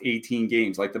last 18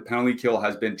 games. Like, the penalty kill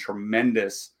has been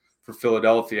tremendous for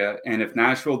Philadelphia. And if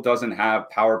Nashville doesn't have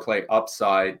power play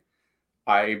upside,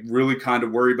 I really kind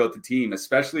of worry about the team,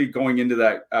 especially going into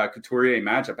that Couturier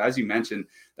matchup. As you mentioned,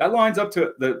 that lines up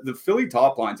to the Philly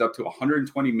top lines up to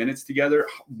 120 minutes together,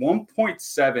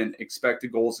 1.7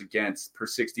 expected goals against per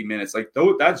 60 minutes. Like,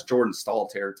 that's Jordan Staal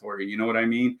territory. You know what I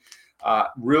mean?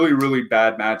 Really, really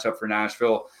bad matchup for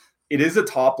Nashville. It is a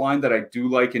top line that I do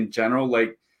like in general.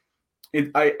 Like,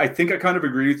 I think I kind of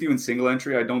agree with you in single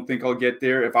entry. I don't think I'll get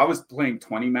there. If I was playing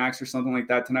 20 max or something like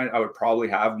that tonight, I would probably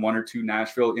have 1 or 2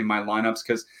 Nashville in my lineups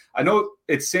because I know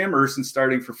it's Sam Ersson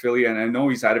starting for Philly, and I know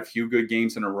he's had a few good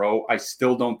games in a row. I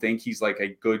still don't think he's like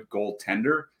a good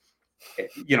goaltender.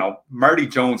 Marty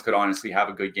Jones could honestly have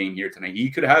a good game here tonight. He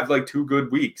could have like 2 good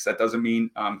weeks. That doesn't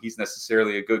mean he's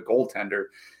necessarily a good goaltender.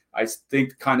 I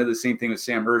think kind of the same thing with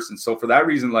Sam Ersson. So for that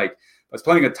reason, like, I was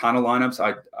playing a ton of lineups.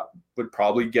 I would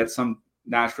probably get some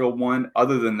Nashville one.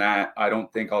 Other than that, I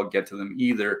don't think I'll get to them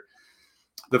either.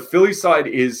 The Philly side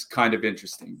is kind of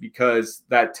interesting because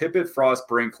that Tippett Frost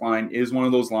Brink line is one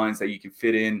of those lines that you can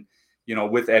fit in,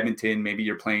 with Edmonton. Maybe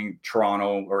you're playing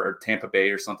Toronto or Tampa Bay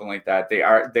or something like that. They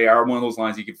are one of those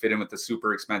lines you can fit in with the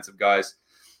super expensive guys.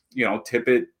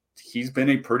 Tippett, he's been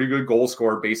a pretty good goal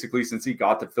scorer basically since he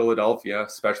got to Philadelphia,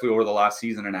 especially over the last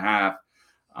season and a half.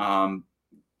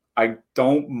 I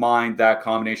don't mind that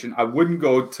combination. I wouldn't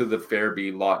go to the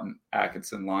Fairby, Lawton,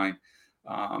 Atkinson line.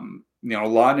 Lawton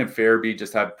and Farabee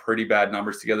just have pretty bad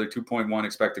numbers together. 2.1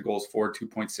 expected goals for,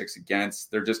 2.6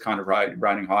 against. They're just kind of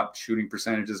riding hot shooting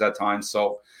percentages at times.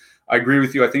 So I agree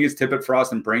with you. I think it's Tippett,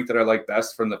 Frost, and Brink that I like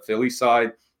best from the Philly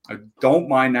side. I don't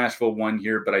mind Nashville 1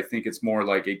 here, but I think it's more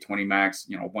like a 20 max,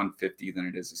 150 than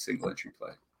it is a single entry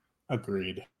play.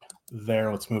 Agreed.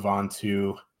 Let's move on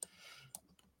to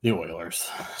the Oilers.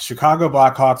 Chicago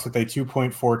Blackhawks with a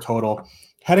 2.4 total.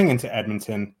 Heading into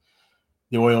Edmonton,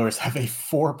 the Oilers have a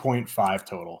 4.5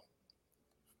 total.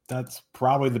 That's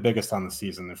probably the biggest on the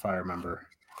season,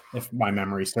 if my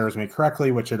memory serves me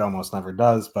correctly, which it almost never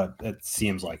does, but it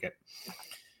seems like it.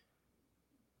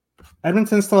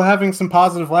 Edmonton's still having some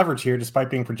positive leverage here, despite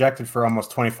being projected for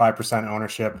almost 25%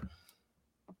 ownership.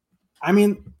 I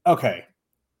mean, okay.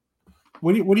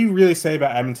 What do you really say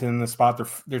about Edmonton in this spot?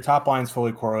 Their top line's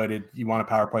fully correlated. You want a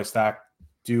power play stack?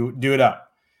 Do it up.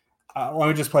 Let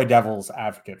me just play devil's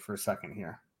advocate for a second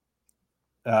here.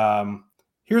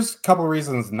 Here's a couple of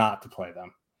reasons not to play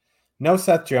them. No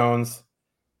Seth Jones.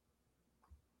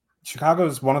 Chicago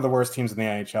is one of the worst teams in the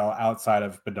NHL outside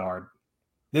of Bedard.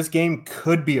 This game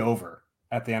could be over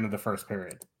at the end of the first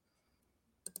period.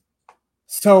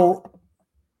 So,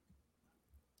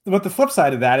 but the flip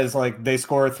side of that is like they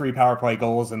score 3 power play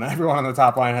goals and everyone on the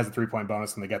top line has a 3-point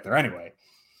bonus and they get there anyway.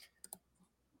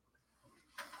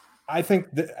 I think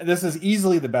this is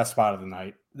easily the best spot of the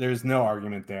night. There's no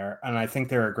argument there. And I think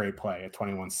they're a great play at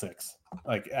 21-6.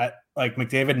 Like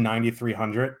McDavid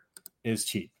 9,300 is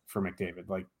cheap for McDavid.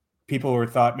 Like people who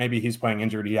thought maybe he's playing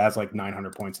injured. He has like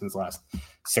 900 points in his last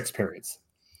 6 periods.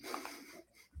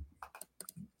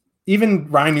 Even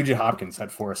Ryan Nugent-Hopkins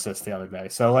had 4 assists the other day.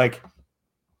 So like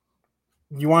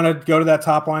you want to go to that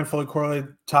top line, fully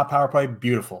correlated top power play,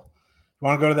 beautiful. You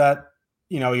want to go to that,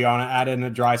 you want to add in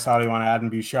a Draisaitl, you want to add in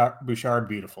Bouchard,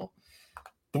 beautiful.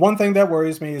 The one thing that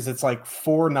worries me is it's like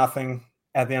 4-0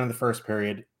 at the end of the first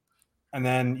period. And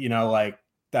then, like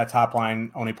that top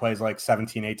line only plays like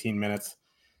 17, 18 minutes.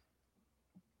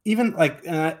 Even like,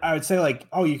 and I would say like,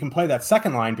 oh, you can play that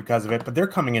second line because of it, but they're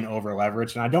coming in over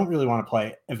leverage. And I don't really want to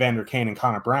play Evander Kane and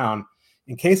Connor Brown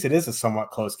in case it is a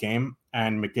somewhat close game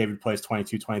and McDavid plays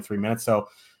 22, 23 minutes. So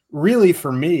really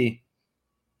for me,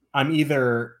 I'm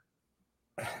either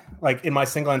like in my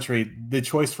single entry, the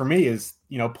choice for me is,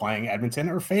 playing Edmonton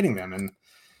or fading them. And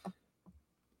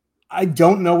I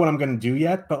don't know what I'm going to do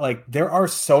yet, but like there are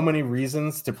so many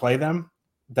reasons to play them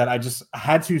that I just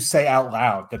had to say out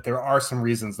loud that there are some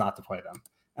reasons not to play them.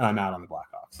 And I'm out on the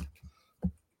Blackhawks.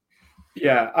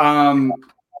 Yeah.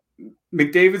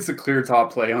 McDavid's the clear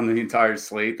top play on the entire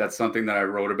slate. That's something that I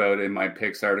wrote about in my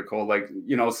picks article. Like,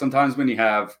 sometimes when you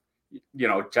have,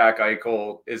 Jack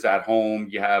Eichel is at home,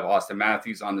 you have Austin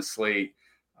Matthews on the slate.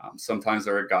 Sometimes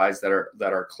there are guys that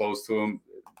are close to him.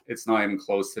 It's not even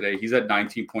close today. He's at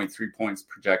 19.3 points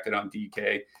projected on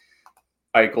DK.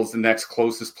 Eichel's the next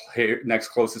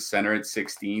closest center at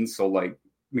 16. So like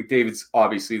McDavid's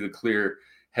obviously the clear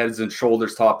heads and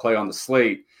shoulders top play on the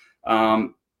slate.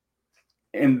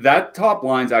 And that top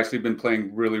line's actually been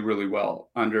playing really, really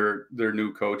well under their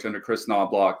new coach, under Chris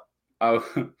Knobloch.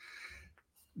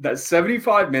 That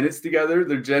 75 minutes together,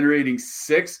 they're generating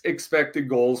 6 expected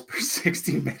goals per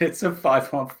 60 minutes of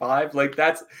 5-on-5. Like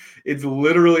it's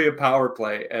literally a power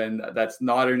play, and that's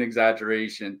not an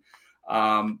exaggeration.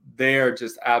 They are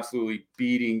just absolutely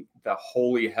beating the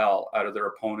holy hell out of their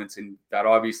opponents, and that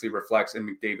obviously reflects in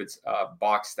McDavid's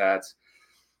box stats.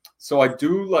 So I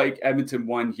do like Edmonton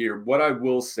 1 here. What I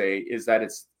will say is that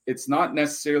it's not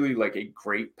necessarily like a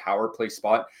great power play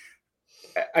spot.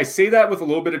 I say that with a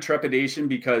little bit of trepidation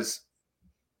because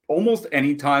almost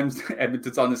any time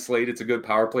Edmonton's on the slate, it's a good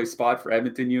power play spot for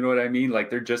Edmonton. You know what I mean? Like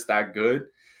they're just that good.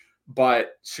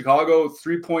 But Chicago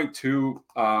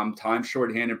 3.2 time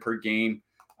shorthanded per game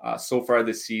so far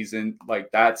this season.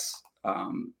 Like that's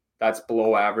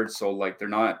below average. So like they're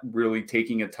not really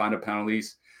taking a ton of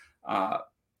penalties.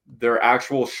 Their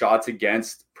actual shots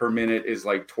against per minute is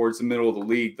like towards the middle of the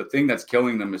league. The thing that's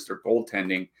killing them is their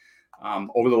goaltending.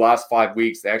 Over the last 5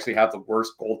 weeks, they actually have the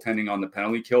worst goaltending on the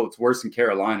penalty kill. It's worse than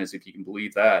Carolina's, if you can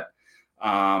believe that.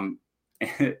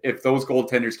 If those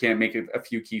goaltenders can't make a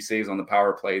few key saves on the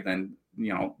power play, then,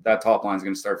 that top line is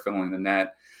going to start filling the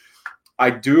net. I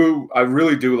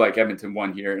really do like Edmonton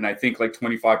 1 here. And I think like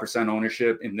 25%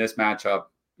 ownership in this matchup,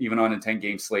 even on a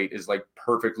 10-game slate, is like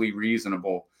perfectly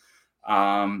reasonable.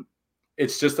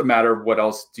 It's just a matter of what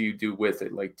else do you do with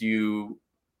it? Like, do you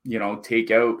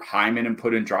take out Hyman and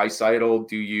put in Draisaitl?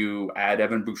 Do you add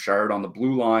Evan Bouchard on the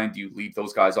blue line? Do you leave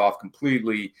those guys off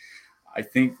completely? I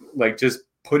think like just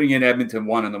putting in Edmonton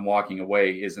 1 and then walking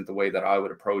away isn't the way that I would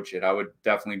approach it. I would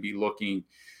definitely be looking,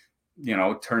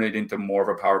 turn it into more of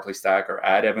a power play stack or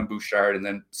add Evan Bouchard and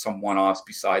then some one-offs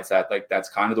besides that. Like, that's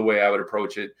kind of the way I would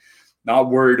approach it.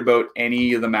 Not worried about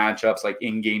any of the matchups, like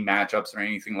in-game matchups or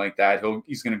anything like that.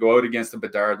 He's going to go out against the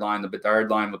Bedard line. The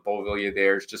Bedard line with Beauvillier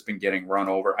there has just been getting run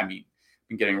over. I mean,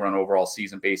 been getting run over all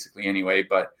season basically anyway.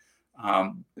 But,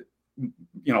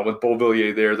 with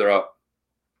Beauvillier there,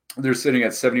 they're sitting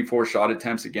at 74 shot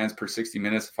attempts against per 60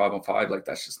 minutes, 5-on-5. Like,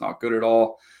 that's just not good at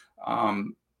all.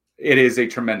 It is a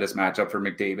tremendous matchup for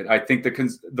McDavid. I think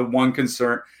the one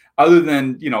concern, other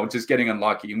than, just getting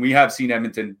unlucky, and we have seen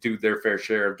Edmonton do their fair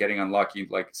share of getting unlucky,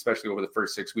 like especially over the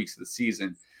first 6 weeks of the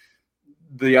season.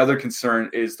 The other concern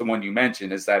is the one you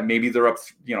mentioned, is that maybe they're up,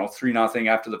 3-0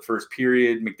 after the first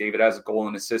period. McDavid has a goal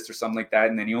and assist or something like that,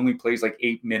 and then he only plays like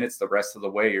 8 minutes the rest of the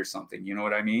way or something. You know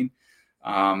what I mean?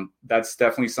 That's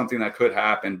definitely something that could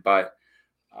happen, but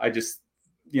I just,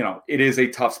 it is a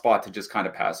tough spot to just kind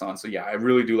of pass on. So yeah, I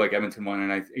really do like Edmonton 1,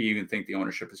 and I even think the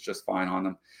ownership is just fine on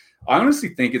them. I honestly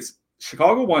think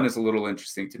Chicago 1 is a little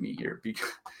interesting to me here, because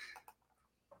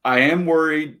I am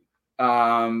worried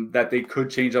that they could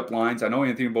change up lines. I know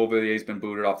Anthony Beauvillier has been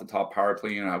booted off the top power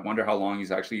play, and I wonder how long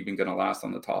he's actually even going to last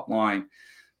on the top line.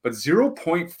 But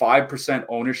 0.5%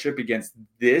 ownership against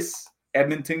this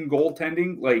Edmonton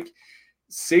goaltending, like,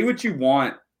 say what you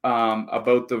want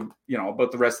about the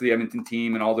rest of the Edmonton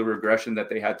team and all the regression that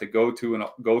they had to go through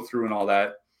and all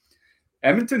that.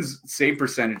 Edmonton's save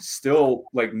percentage still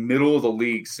like middle of the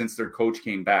league since their coach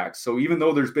came back. So even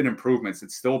though there's been improvements,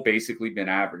 it's still basically been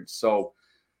average. So,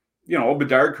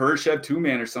 Bedard, Kurashev,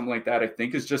 2-man or something like that, I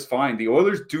think is just fine. The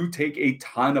Oilers do take a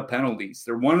ton of penalties.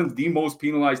 They're one of the most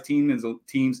penalized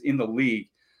teams in the league,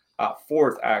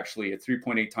 fourth actually at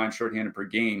 3.8 times shorthanded per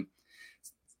game.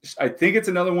 I think it's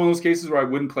another one of those cases where I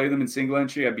wouldn't play them in single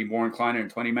entry. I'd be more inclined in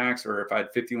 20 max, or if I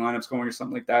had 50 lineups going or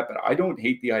something like that. But I don't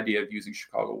hate the idea of using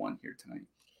Chicago 1 here tonight.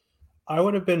 I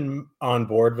would have been on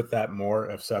board with that more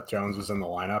if Seth Jones was in the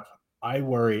lineup. I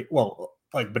worry,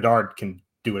 like, Bedard can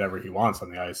do whatever he wants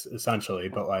on the ice, essentially,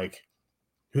 but like,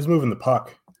 who's moving the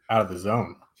puck out of the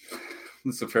zone?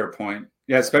 That's a fair point.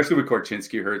 Yeah, especially with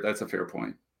Korchinski hurt, that's a fair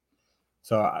point.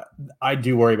 So I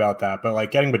do worry about that, but like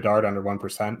getting Bedard under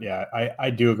 1%, yeah, I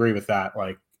do agree with that.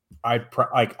 Like,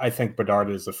 I think Bedard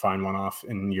is a fine one-off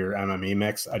in your MME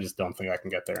mix. I just don't think I can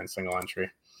get there in single entry.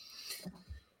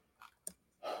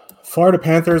 Florida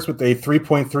Panthers with a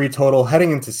 3.3 total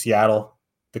heading into Seattle.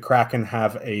 The Kraken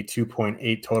have a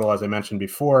 2.8 total, as I mentioned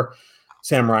before.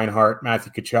 Sam Reinhart,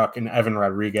 Matthew Tkachuk, and Evan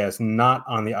Rodriguez not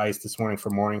on the ice this morning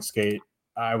for morning skate.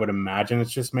 I would imagine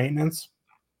it's just maintenance.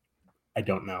 I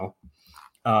don't know.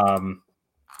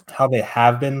 How they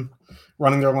have been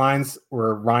running their lines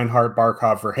were Reinhart,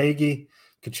 Barkov, Verhaeghe,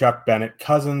 Tkachuk, Bennett,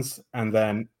 Cousins, and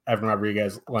then Evan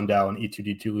Rodriguez, Lundell, and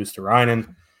E2D2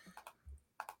 Luosterainen.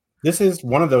 This is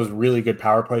one of those really good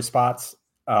power play spots,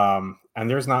 and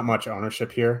there's not much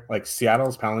ownership here. Like,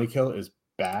 Seattle's penalty kill is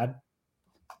bad.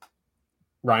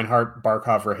 Reinhart,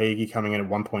 Barkov, Verhaeghe coming in at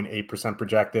 1.8%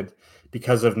 projected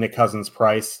because of Nick Cousins'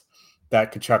 price.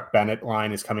 That Tkachuk-Bennett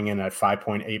line is coming in at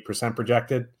 5.8%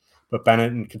 projected. But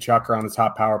Bennett and Tkachuk are on the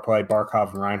top power play.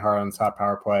 Barkov and Reinhart on the top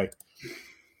power play.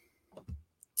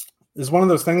 It's one of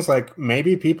those things, like,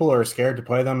 maybe people are scared to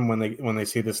play them when they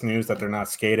see this news that they're not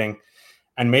skating.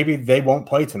 And maybe they won't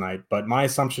play tonight. But my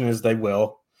assumption is they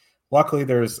will. Luckily,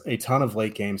 there's a ton of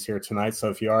late games here tonight. So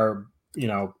if you are,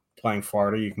 playing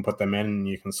Florida, you can put them in and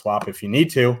you can swap if you need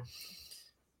to.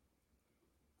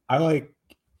 I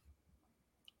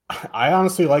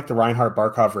honestly like the Reinhart,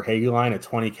 Barkov, or Verhaeghe line at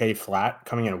 20K flat,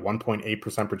 coming in at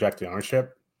 1.8% projected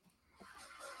ownership.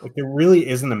 Like, there really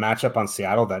isn't a matchup on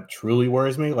Seattle that truly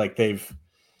worries me. Like,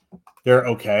 they're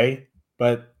okay,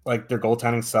 but like, their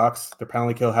goaltending sucks. Their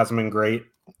penalty kill hasn't been great.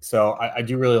 So I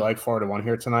do really like Florida 1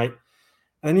 here tonight.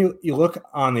 And then you look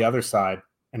on the other side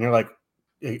and you're like,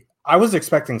 I was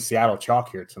expecting Seattle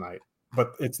chalk here tonight,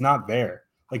 but it's not there.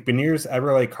 Like, Beniers,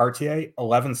 Eberle, Cartier,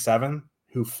 11-7,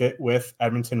 who fit with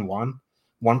Edmonton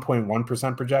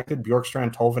 1.1% projected.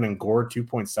 Bjorkstrand, Tolvin, and Gord,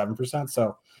 2.7%.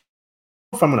 So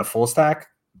if I'm going to full stack,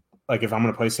 like, if I'm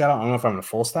going to play Seattle, I don't know if I'm going to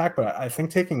full stack, but I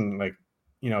think taking, like,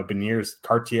 Beniers,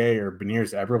 Cartier, or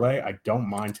Beniers, Eberle, I don't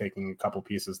mind taking a couple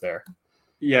pieces there.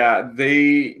 Yeah,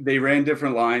 they ran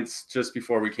different lines just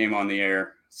before we came on the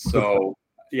air. So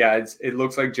yeah, it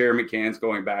looks like Jared McCann's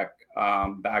going back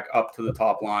up to the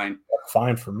top line.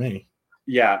 Fine for me.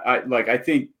 Yeah, I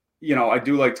think, I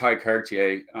do like Ty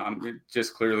Cartier. It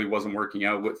just clearly wasn't working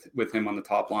out with him on the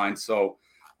top line. So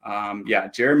yeah,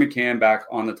 Jared McCann back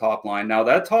on the top line. Now,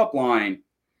 that top line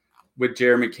with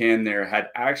Jared McCann there had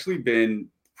actually been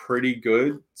pretty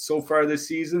good so far this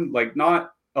season. Like,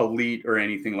 not elite or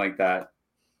anything like that,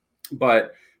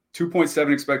 but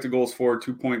 2.7 expected goals for,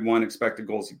 2.1 expected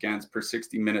goals against per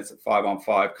 60 minutes at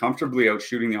 5-on-5, comfortably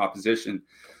outshooting the opposition.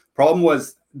 Problem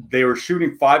was they were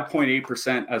shooting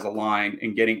 5.8% as a line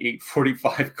and getting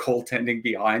 845 goaltending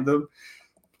behind them.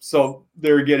 So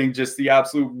they're getting just the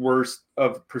absolute worst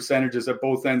of percentages at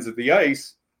both ends of the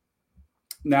ice.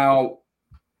 Now,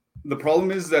 the problem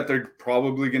is that they're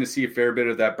probably going to see a fair bit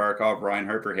of that Barkov,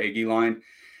 Reinhart, Verhaeghe line.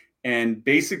 And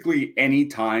basically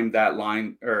anytime that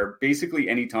line, or basically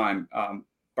anytime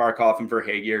Barkov and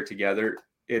Verhaeghe are together,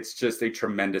 it's just a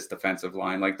tremendous defensive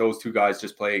line. Like, those two guys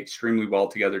just play extremely well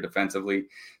together defensively.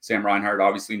 Sam Reinhart,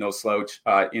 obviously no slouch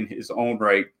in his own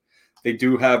right. They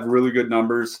do have really good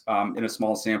numbers in a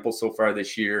small sample so far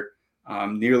this year.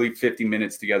 Nearly 50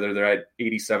 minutes together. They're at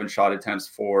 87 shot attempts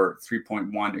for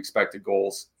 3.1 expected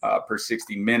goals per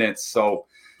 60 minutes. So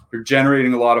they're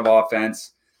generating a lot of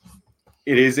offense.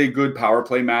 It is a good power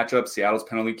play matchup. Seattle's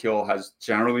penalty kill has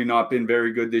generally not been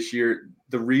very good this year.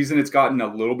 The reason it's gotten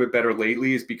a little bit better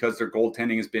lately is because their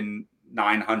goaltending has been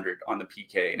 900 on the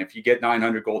PK. And if you get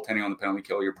 900 goaltending on the penalty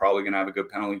kill, you're probably going to have a good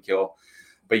penalty kill.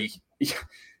 But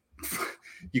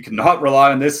you cannot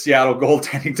rely on this Seattle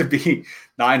goaltending to be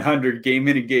 900 game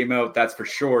in and game out. That's for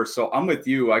sure. So I'm with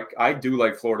you. I do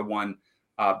like Florida 1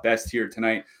 best here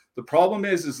tonight. The problem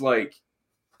is like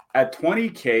at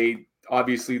 20K,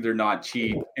 obviously they're not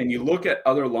cheap. And you look at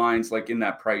other lines like in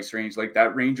that price range, like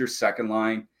that Rangers second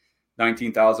line,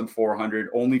 19,400,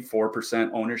 only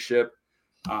 4% ownership.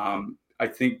 I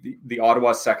think the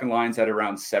Ottawa second line's at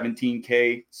around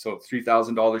 17K, so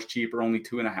 $3,000 cheaper, only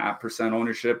 2.5%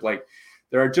 ownership. Like,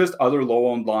 there are just other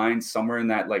low-owned lines somewhere in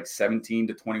that like $17,000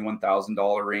 to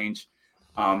 $21,000 range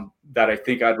that I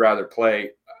think I'd rather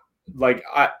play. Like,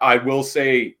 I will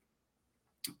say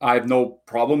I have no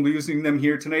problem using them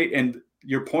here tonight. And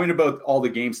your point about all the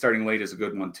games starting late is a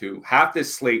good one too. Half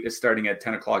this slate is starting at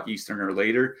 10 o'clock Eastern or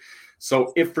later.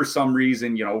 So if for some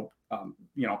reason,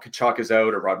 Tkachuk is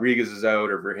out, or Rodriguez is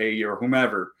out, or Verhaeghe or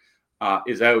whomever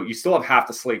is out, you still have half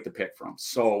the slate to pick from.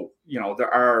 So,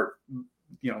 there are,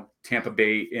 Tampa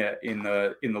Bay in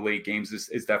the late games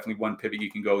is definitely one pivot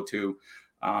you can go to.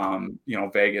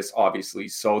 Vegas, obviously.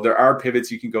 So there are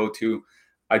pivots you can go to.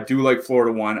 I do like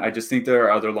Florida 1. I just think there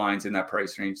are other lines in that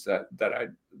price range that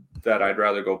I'd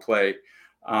rather go play.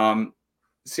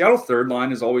 Seattle third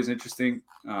line is always interesting.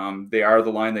 They are the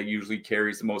line that usually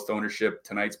carries the most ownership.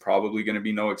 Tonight's probably going to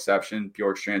be no exception.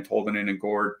 Bjorkstrand, Tolvanen, and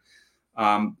Gord.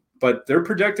 But they're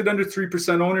projected under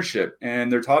 3% ownership,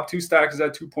 and their top two stack is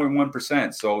at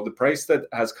 2.1%. So the price that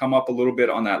has come up a little bit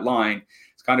on that line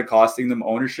is kind of costing them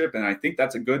ownership, and I think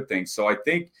that's a good thing. So I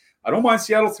don't mind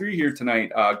Seattle 3 here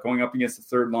tonight, going up against the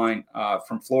third line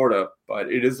from Florida,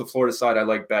 but it is the Florida side I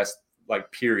like best,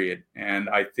 like, period. And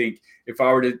I think if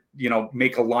I were to,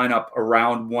 make a lineup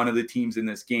around one of the teams in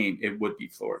this game, it would be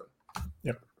Florida.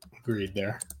 Yep, agreed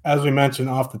there. As we mentioned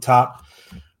off the top,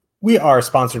 we are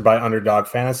sponsored by Underdog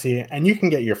Fantasy, and you can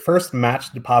get your first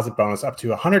match deposit bonus up to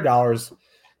 $100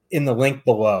 in the link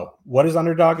below. What is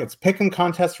Underdog? It's a pick-em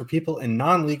contest for people in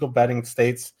non-legal betting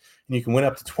states, and you can win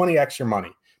up to 20x your money.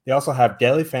 They also have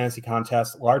daily fantasy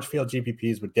contests, large field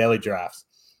GPPs with daily drafts.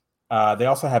 They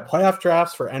also have playoff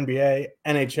drafts for NBA,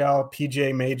 NHL,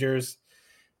 PGA majors,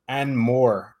 and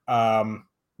more.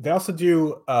 They also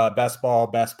do best ball,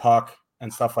 best puck,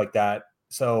 and stuff like that.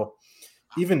 So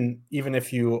even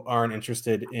if you aren't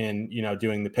interested in,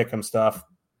 doing the pick'em stuff,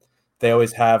 they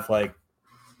always have, like,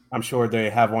 I'm sure they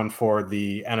have one for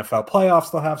the NFL playoffs.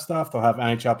 They'll have stuff. They'll have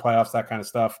NHL playoffs, that kind of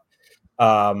stuff.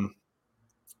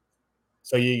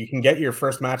 So you can get your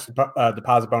first match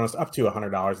deposit bonus up to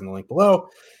 $100 in the link below.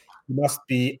 You must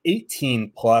be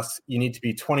 18 plus. You need to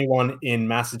be 21 in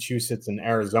Massachusetts and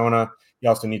Arizona. You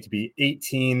also need to be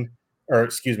 19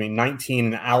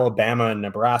 in Alabama and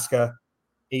Nebraska,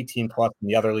 18 plus in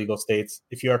the other legal states.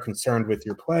 If you are concerned with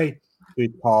your play,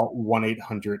 please call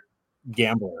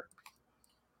 1-800-GAMBLER.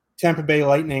 Tampa Bay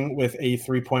Lightning with a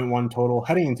 3.1 total.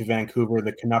 Heading into Vancouver,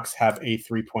 the Canucks have a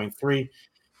 3.3.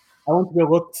 I want to go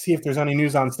look to see if there's any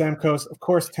news on Stamkos. Of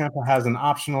course, Tampa has an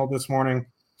optional this morning,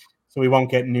 so we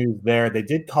won't get news there. They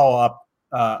did call up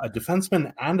a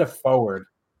defenseman and a forward.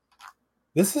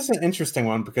 This is an interesting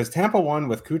one because Tampa won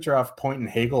with Kucherov, Point, and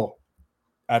Hagel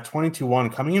at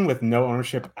 22-1, coming in with no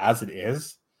ownership as it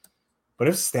is. But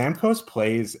if Stamkos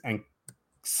plays and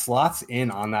slots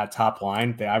in on that top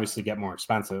line, they obviously get more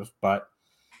expensive, but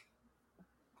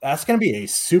that's going to be a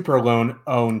super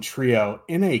loan-owned trio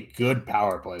in a good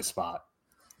power play spot.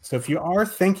 So if you are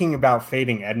thinking about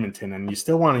fading Edmonton and you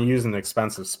still want to use an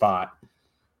expensive spot,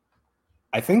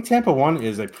 I think Tampa 1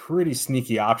 is a pretty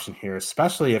sneaky option here,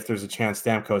 especially if there's a chance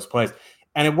Stamkos plays.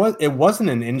 And it wasn't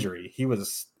an injury. He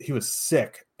was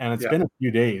sick, and it's been a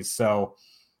few days. So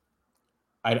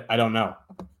I don't know.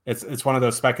 It's one of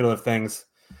those speculative things.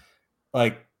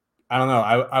 Like, I don't know.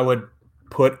 I would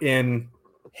put in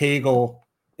Hagel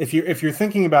if you're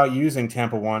thinking about using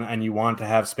Tampa 1 and you want to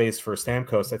have space for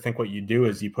Stamkos. I think what you do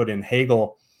is you put in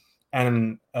Hagel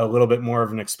and a little bit more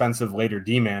of an expensive later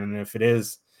D-man. And if it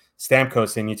is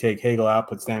Stamkos in, you take Hagel out,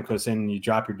 put Stamkos in, and you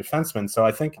drop your defenseman. So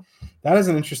I think that is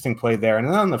an interesting play there. And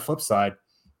then on the flip side,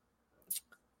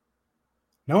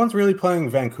 no one's really playing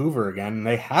Vancouver again.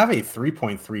 They have a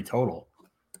 3.3 total.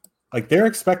 Like, they're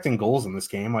expecting goals in this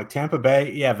game. Like, Tampa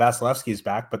Bay, yeah, Vasilevsky's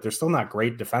back, but they're still not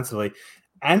great defensively.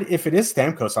 And if it is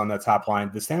Stamkos on that top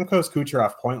line, the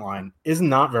Stamkos-Kucherov point line is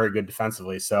not very good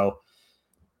defensively. So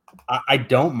I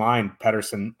don't mind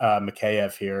Pettersson,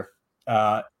 Mikheyev here.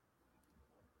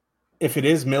 If it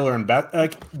is Miller and Beth,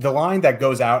 like the line that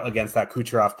goes out against that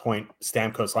Kucherov point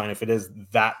Stamkos line, if it is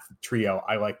that trio,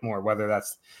 I like more, whether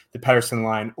that's the Pettersson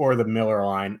line or the Miller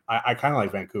line. I kind of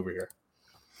like Vancouver here.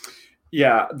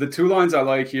 Yeah, the two lines I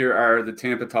like here are the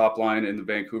Tampa top line and the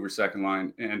Vancouver second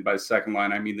line. And by second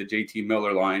line, I mean the JT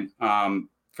Miller line.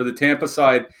 For the Tampa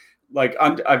side, like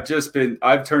I've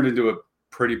turned into a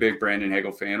pretty big Brandon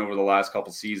Hagel fan over the last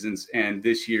couple seasons. And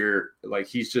this year, like,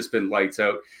 he's just been lights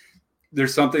out.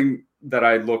 There's something that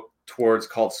I look towards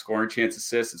called scoring chance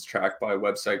assists. It's tracked by a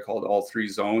website called All Three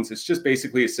Zones. It's just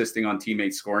basically assisting on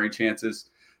teammates' scoring chances.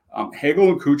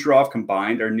 Hagel and Kucherov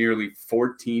combined are nearly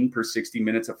 14 per 60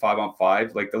 minutes at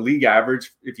 5-on-5. Like, the league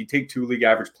average, if you take two league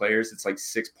average players, it's like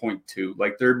 6.2.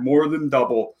 Like, they're more than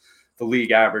double the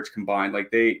league average combined.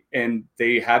 Like, they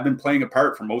have been playing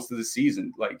apart for most of the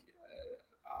season. Like,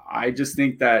 I just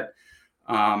think that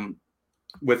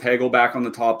with Hagel back on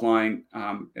the top line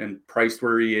and priced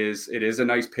where he is, it is a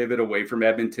nice pivot away from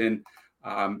Edmonton.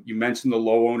 You mentioned the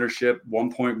low ownership,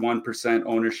 1.1%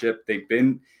 ownership. They've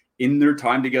been in their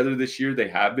time together this year. They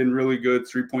have been really good.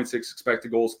 3.6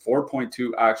 expected goals,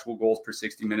 4.2 actual goals per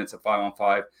 60 minutes at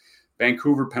 5-on-5.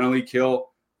 Vancouver penalty kill,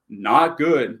 not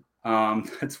good.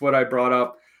 That's what I brought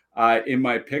up in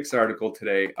my picks article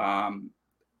today.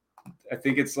 I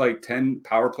think it's like 10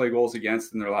 power play goals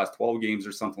against in their last 12 games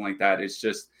or something like that. It's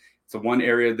the one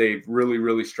area they've really,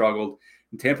 really struggled.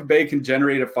 And Tampa Bay can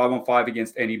generate a 5-on-5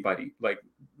 against anybody. Like,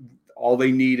 all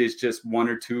they need is just one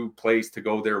or two plays to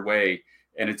go their way,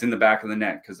 and it's in the back of the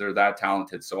net because they're that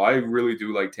talented. So I really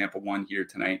do like Tampa 1 here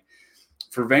tonight.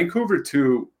 For Vancouver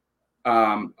 2,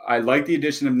 I like the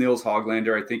addition of Nils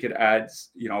Höglander. I think it adds,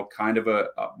 kind of a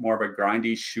more of a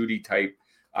grindy, shooty type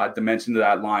dimension to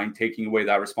that line, taking away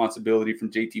that responsibility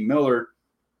from JT Miller.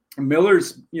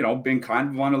 Miller's, been kind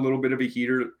of on a little bit of a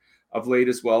heater of late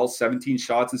as well. 17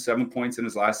 shots and 7 points in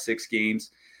his last 6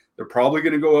 games. They're probably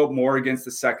going to go out more against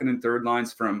the second and third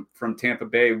lines from Tampa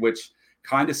Bay, which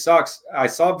kind of sucks. I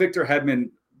saw Victor Hedman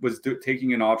was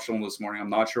taking an optional this morning. I'm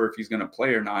not sure if he's going to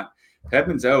play or not.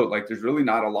 Hedman's out. Like, there's really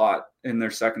not a lot in their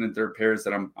second and third pairs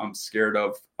that I'm scared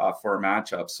of for a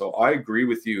matchup. So I agree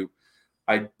with you.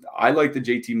 I like the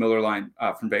JT Miller line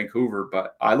from Vancouver,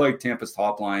 but I like Tampa's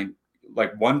top line,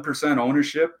 like 1%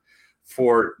 ownership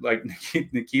for like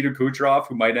Nikita Kucherov,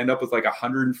 who might end up with like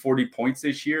 140 points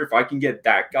this year. If I can get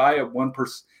that guy at 1%,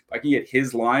 if I can get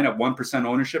his line at 1%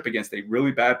 ownership against a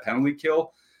really bad penalty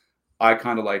kill, I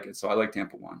kind of like it. So I like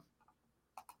Tampa 1.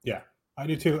 Yeah, I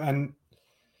do too. And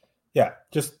yeah,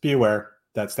 just be aware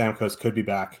that Stamkos could be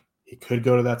back. He could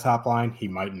go to that top line. He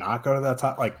might not go to that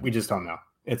top. Like, we just don't know.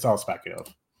 It's all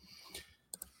speculative.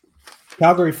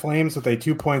 Calgary Flames with a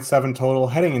 2.7 total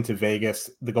heading into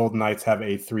Vegas. The Golden Knights have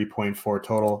a 3.4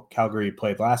 total. Calgary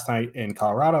played last night in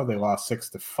Colorado. They lost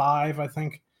 6-5, I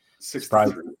think.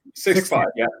 6-5,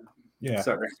 yeah. Yeah.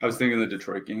 Sorry, I was thinking of the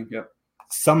Detroit game. Yep.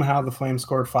 Somehow the Flames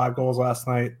scored 5 goals last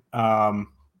night.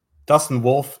 Dustin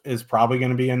Wolf is probably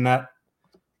going to be in net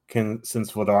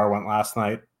since Vladar went last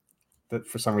night. That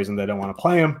for some reason they don't want to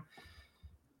play him.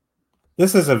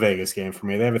 This is a Vegas game for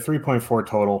me. They have a 3.4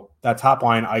 total. That top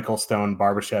line, Eichel, Stone,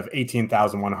 Barbashev,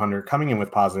 18,100, coming in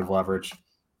with positive leverage.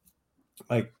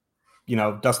 Like,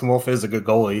 Dustin Wolf is a good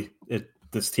goalie.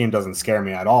 This team doesn't scare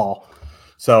me at all.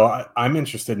 So I'm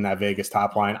interested in that Vegas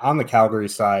top line. On the Calgary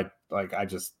side, like,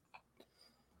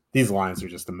 these lines are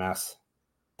just a mess.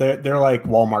 They're like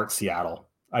Walmart Seattle.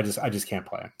 I just can't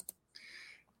play.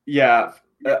 Yeah,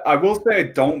 I will say I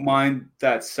don't mind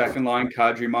that second line,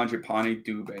 Kadri, Mangiapane,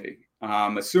 Dubé.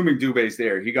 Assuming Dubé's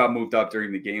there, he got moved up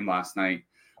during the game last night.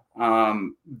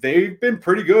 They've been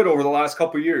pretty good over the last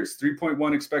couple of years.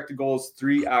 3.1 expected goals,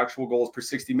 3 actual goals per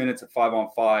 60 minutes at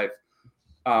 5-on-5.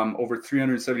 Over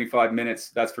 375 minutes.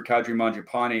 That's for Kadri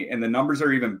Mangiapane. And the numbers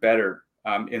are even better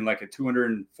in like a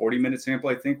 240-minute sample,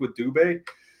 I think, with Dubé.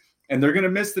 And they're going to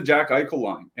miss the Jack Eichel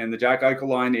line. And the Jack Eichel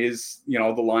line is, the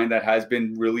line that has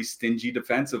been really stingy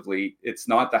defensively. It's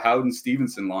not the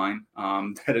Howden-Stevenson line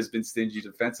that has been stingy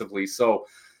defensively. So,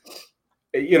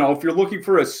 if you're looking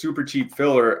for a super cheap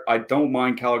filler, I don't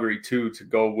mind Calgary 2 to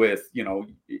go with,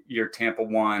 your Tampa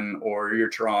 1 or your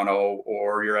Toronto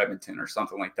or your Edmonton or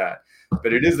something like that.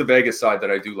 But it is the Vegas side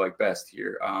that I do like best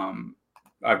here.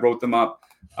 I wrote them up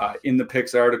in the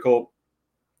picks article.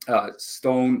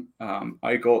 Stone,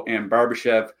 Eichel, and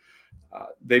Barbashev.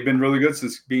 They've been really good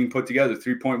since being put together.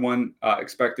 3.1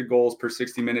 expected goals per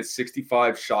 60 minutes,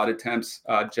 65 shot attempts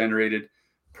generated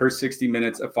per 60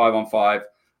 minutes at 5-on-5.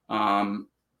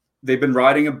 They've been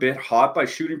riding a bit hot by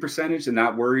shooting percentage, and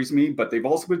that worries me, but they've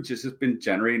also been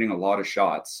generating a lot of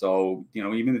shots. So,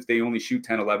 even if they only shoot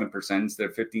 10, 11% instead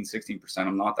of 15, 16%,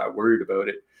 I'm not that worried about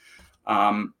it.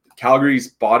 Calgary's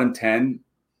bottom 10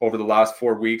 over the last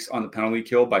 4 weeks on the penalty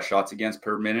kill by shots against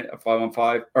per minute at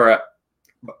 5-on-5, or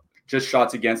just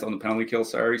shots against on the penalty kill.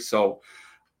 Sorry. So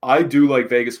I do like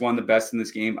Vegas 1 the best in this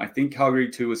game. I think Calgary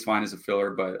 2 is fine as a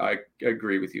filler, but I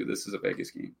agree with you. This is a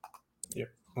Vegas game. Yep.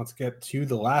 Let's get to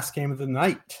the last game of the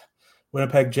night.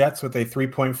 Winnipeg Jets with a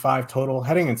 3.5 total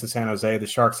heading into San Jose. The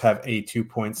Sharks have a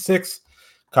 2.6.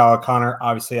 Kyle O'Connor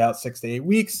obviously out 6 to 8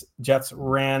 weeks. Jets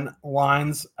ran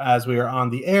lines as we are on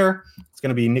the air. It's going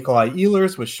to be Nikolai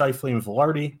Ehlers with Scheifele and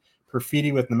Velarde,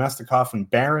 Perfidi with Nemestikov and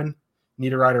Barron,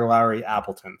 Niederreiter, Lowry,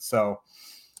 Appleton. So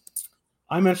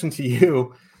I mentioned to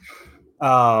you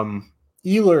Ehlers,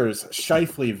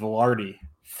 Scheifele, Velarde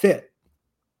fit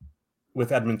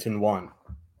with Edmonton 1.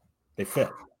 They fit.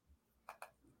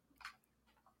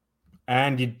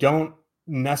 And you don't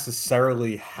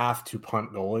necessarily have to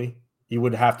punt goalie. You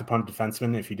would have to punt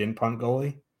defenseman if you didn't punt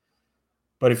goalie.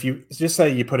 But if you just say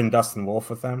you put in Dustin Wolf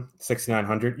with them,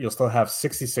 6,900, you'll still have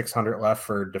 6,600 left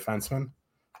for defenseman.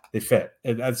 They fit.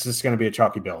 That's just going to be a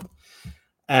chalky build.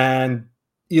 And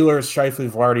Ehlers, Scheifele,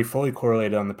 Velarde fully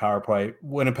correlated on the power play.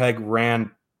 Winnipeg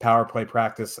ran power play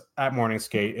practice at morning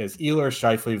skate is Ehlers,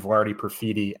 Scheifele, Velarde,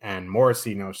 Perfidi, and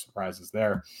Morrissey. No surprises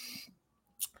there.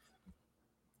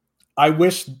 I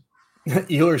wish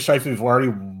Ehlers, Scheifele,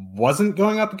 Velarde wasn't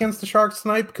going up against the Sharks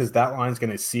tonight because that line's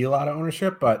going to see a lot of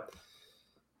ownership. But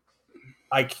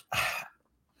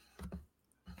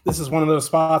this is one of those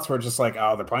spots where it's just like,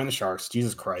 oh, they're playing the Sharks.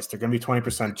 Jesus Christ, they're going to be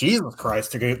 20%. Jesus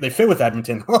Christ, they fit with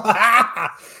Edmonton.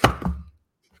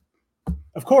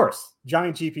 Of course,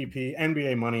 giant GPP,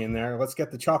 NBA money in there. Let's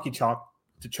get the chalky chalk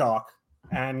to chalk,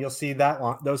 and you'll see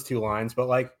those two lines.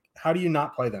 But how do you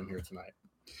not play them here tonight?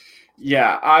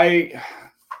 Yeah,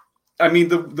 I mean,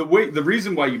 the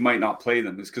reason why you might not play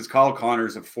them is because Kyle Connor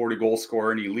is a 40 goal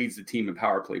scorer and he leads the team in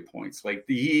power play points.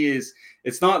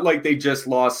 It's not like they just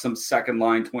lost some second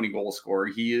line 20 goal scorer.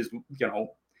 He is,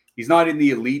 he's not in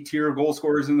the elite tier of goal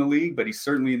scorers in the league, but he's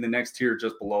certainly in the next tier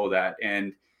just below that,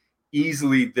 and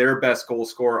easily their best goal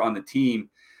scorer on the team.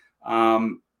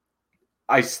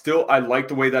 I like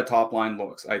the way that top line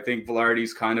looks. I think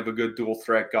Velarde's kind of a good dual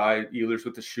threat guy. Ehlers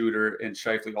with the shooter, and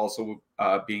Scheifele also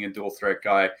being a dual threat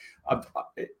guy.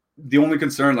 The only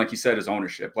concern, like you said, is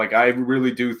ownership. I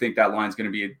really do think that line's going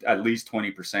to be at least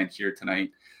 20% here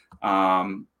tonight.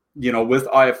 With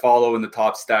Iafallo in the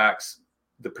top stacks,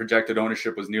 the projected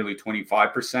ownership was nearly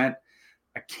 25%.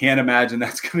 I can't imagine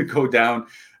that's going to go down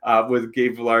with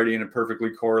Gabe Velarde in a perfectly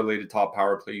correlated top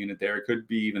power play unit there. It could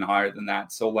be even higher than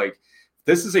that. So,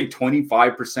 this is a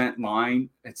 25% line.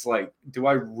 It's do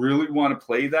I really want to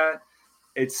play that?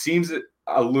 It seems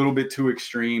a little bit too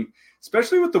extreme,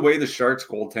 especially with the way the Sharks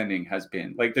goaltending has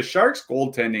been. The Sharks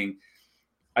goaltending,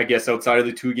 I guess, outside of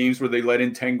the 2 games where they let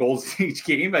in 10 goals each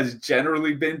game, has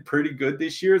generally been pretty good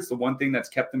this year. It's the one thing that's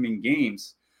kept them in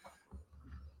games.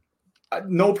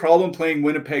 No problem playing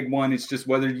Winnipeg 1. It's just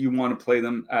whether you want to play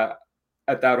them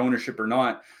at that ownership or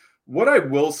not. What I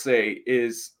will say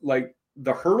is,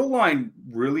 the Hurdle line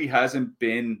really hasn't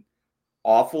been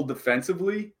awful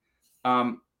defensively.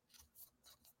 And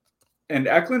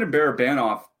Eklund and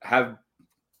Barabanov have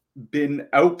been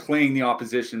outplaying the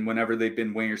opposition whenever they've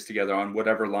been wingers together on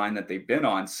whatever line that they've been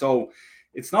on. So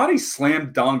it's not a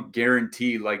slam dunk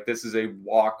guarantee this is a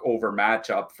walkover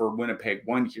matchup for Winnipeg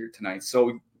 1 here tonight.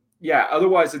 So yeah,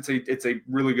 otherwise it's a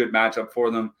really good matchup for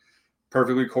them.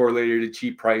 Perfectly correlated at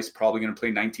cheap price, probably going to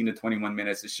play 19 to 21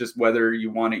 minutes. It's just whether you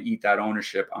want to eat that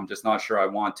ownership. I'm just not sure I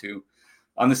want to.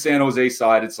 On the San Jose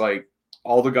side, it's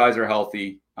all the guys are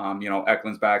healthy.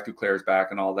 Eklund's back, Duclair's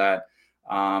back, and all that.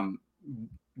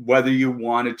 Whether you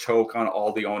want to choke on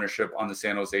all the ownership on the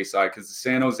San Jose side, because the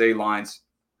San Jose lines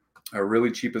are really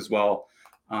cheap as well.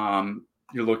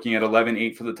 You're looking at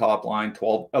 11-8 for the top line,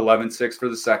 11-6 for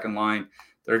the second line.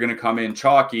 They're going to come in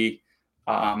chalky.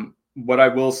 What I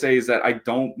will say is that I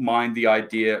don't mind the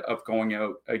idea of going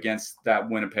out against that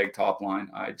Winnipeg top line.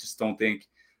 I just don't think,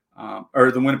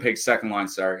 or the Winnipeg second line,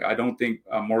 sorry. I don't think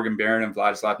Morgan Barron and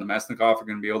Vladislav Namestnikov are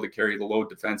going to be able to carry the load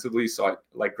defensively. So I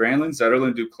like Granlund,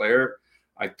 Zetterlund, Duclair.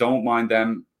 I don't mind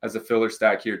them as a filler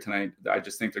stack here tonight. I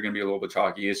just think they're going to be a little bit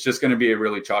chalky. It's just going to be a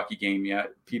really chalky game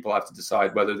yet. People have to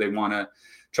decide whether they want to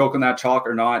choke on that chalk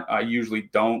or not. I usually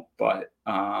don't, but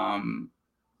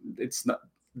it's not.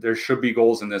 There should be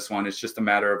goals in this one. It's just a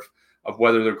matter of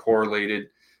whether they're correlated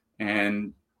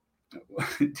and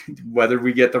whether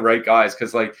we get the right guys.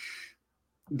 Because like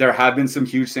there have been some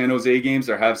huge San Jose games.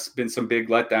 There have been some big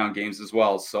letdown games as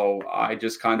well. So I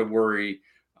just kind of worry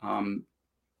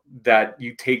that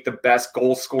you take the best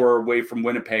goal scorer away from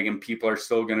Winnipeg and people are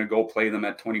still going to go play them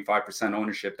at 25%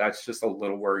 ownership. That's just a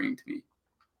little worrying to me.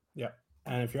 Yeah.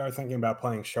 And if you are thinking about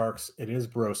playing Sharks, it is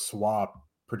Brossoit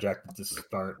projected to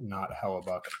start, not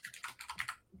Hellebuck.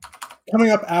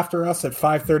 Coming up after us at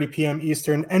 5:30 p.m.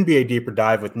 Eastern, NBA Deeper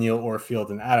Dive with Neil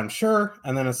Orfield and Adam Schur,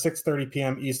 and then at 6:30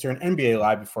 p.m. Eastern, NBA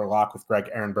Live Before Lock with Greg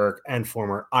Ehrenberg and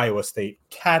former Iowa State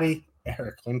caddy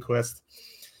Eric Lindquist.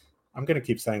 I'm going to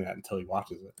keep saying that until he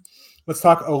watches it. Let's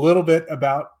talk a little bit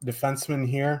about defensemen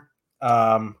here.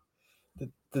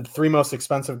 The three most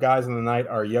expensive guys in the night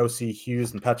are Yossi,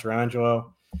 Hughes, and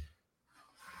Pietrangelo.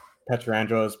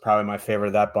 Pietrangelo is probably my favorite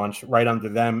of that bunch. Right under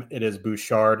them, it is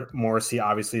Bouchard. Morrissey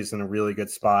obviously is in a really good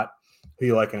spot. Who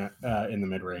you like in the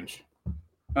mid-range?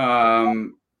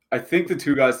 I think the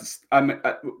two guys.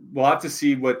 We'll have to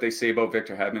see what they say about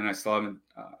Victor Hedman.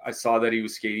 I saw that he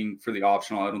was skating for the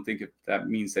optional. I don't think that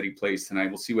means that he plays tonight.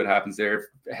 We'll see what happens there.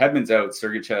 If Hedman's out,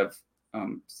 Sergachev,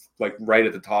 like right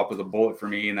at the top of the bullet for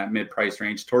me in that mid-price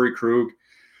range. Torrey Krug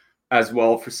as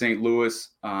well for St. Louis.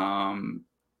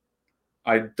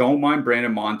 I don't mind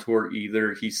Brandon Montour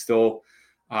either. He's still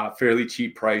fairly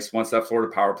cheap price. Once that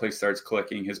Florida power play starts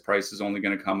clicking, his price is only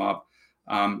going to come up.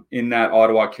 In that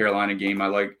Ottawa-Carolina game, I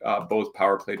like both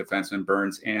power play defensemen,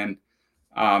 Burns and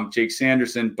Jake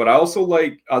Sanderson. But I also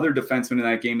like other defensemen in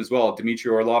that game as well.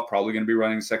 Dmitry Orlov probably going to be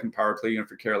running the second power play unit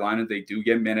for Carolina. They do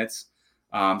get minutes,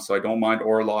 so I don't mind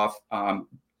Orlov.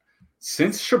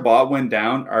 Since Shabbat went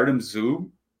down, Artem Zub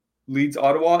leads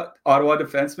Ottawa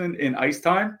defenseman in ice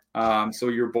time. So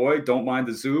your boy, don't mind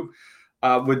the Zub.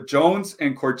 With Jones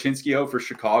and Korchinski out for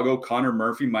Chicago, Connor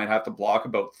Murphy might have to block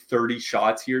about 30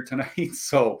 shots here tonight.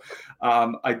 So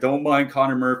I don't mind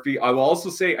Connor Murphy. I will also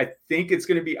say I think it's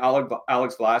going to be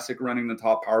Alex Vlasic running the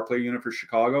top power play unit for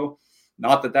Chicago.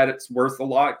 Not that it's worth a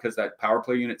lot because that power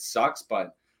play unit sucks,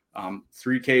 but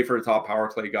 $3K for a top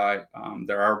power play guy.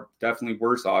 There are definitely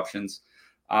worse options.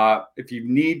 If you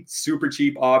need super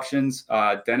cheap options,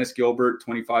 Dennis Gilbert,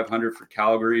 $2,500 for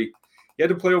Calgary. He had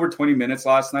to play over 20 minutes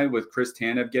last night with Chris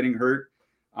Tanev getting hurt.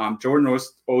 Jordan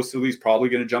Osterley's probably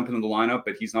going to jump into the lineup,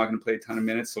 but he's not going to play a ton of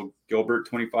minutes. So Gilbert,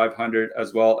 $2,500,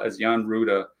 as well as Jan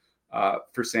Ruda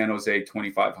for San Jose,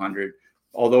 $2,500.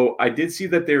 Although I did see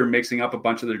that they were mixing up a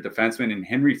bunch of their defensemen, and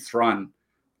Henry Thrun,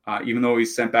 even though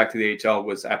he's sent back to the AHL,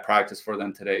 was at practice for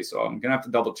them today. So I'm going to have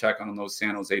to double check on those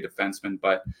San Jose defensemen,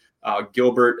 but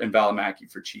Gilbert and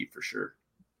Valimaki for cheap for sure.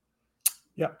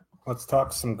 Yeah, let's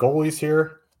talk some goalies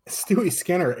here. Stewie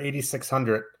Skinner,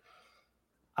 8,600.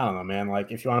 I don't know, man.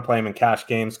 Like, if you want to play him in cash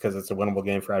games because it's a winnable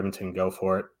game for Edmonton, go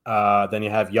for it. Then you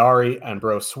have Yari and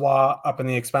Brossoit up in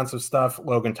the expensive stuff.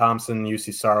 Logan Thompson,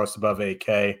 UC Saros above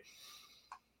 8K.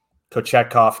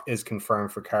 Kochetkov is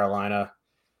confirmed for Carolina.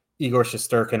 Igor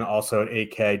Shesterkin also at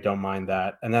 8K. Don't mind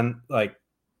that. And then, like,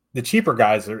 the cheaper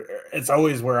guys, it's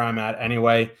always where I'm at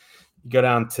anyway. You go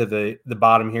down to the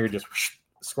bottom here, just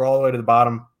scroll all the way to the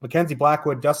bottom. Mackenzie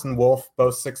Blackwood, Dustin Wolf,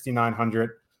 both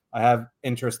 6,900. I have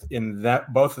interest in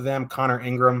that, both of them. Connor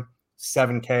Ingram,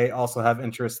 7K, also have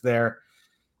interest there.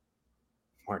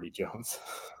 Marty Jones.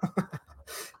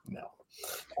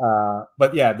 No.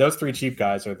 But yeah, those three cheap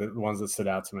guys are the ones that stood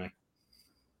out to me.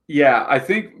 Yeah, I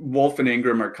think Wolf and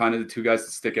Ingram are kind of the two guys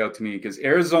that stick out to me because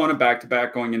Arizona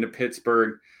back-to-back going into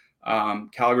Pittsburgh,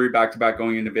 Calgary back-to-back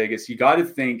going into Vegas. You got to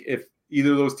think if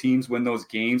either of those teams win those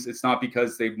games, it's not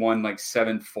because they won like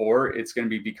 7-4. It's going to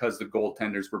be because the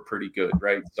goaltenders were pretty good,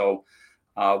 right? So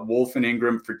Wolf and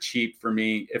Ingram for cheap for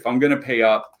me. If I'm going to pay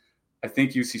up, I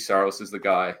think UC Saros is the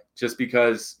guy just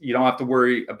because you don't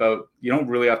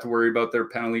really have to worry about their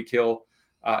penalty kill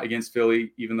against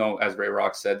Philly, even though, as Ray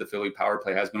Rock said, the Philly power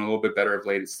play has been a little bit better of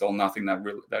late. It's still nothing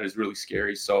that is really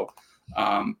scary. So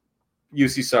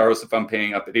UC Saros, if I'm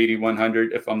paying up at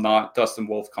 8,100, if I'm not, Dustin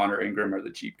Wolf, Connor Ingram are the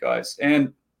cheap guys.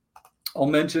 And I'll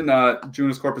mention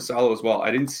Jonas Corposalo as well. I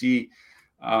didn't see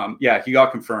Yeah, he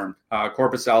got confirmed.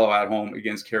 Korpisalo at home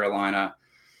against Carolina.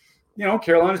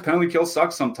 Carolina's penalty kill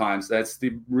sucks sometimes. That's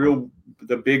the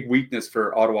big weakness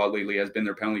for Ottawa lately has been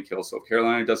their penalty kill. So if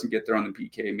Carolina doesn't get there on the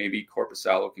PK, maybe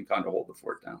Korpisalo can kind of hold the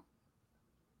fort down.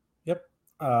 Yep.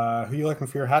 Who are you looking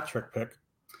for your hat trick pick?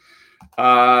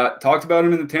 Talked about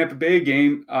him in the Tampa Bay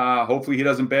game. Hopefully he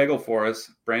doesn't bagel for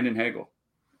us. Brandon Hagel.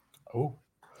 Oh,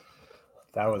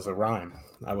 that was a rhyme.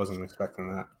 I wasn't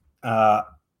expecting that.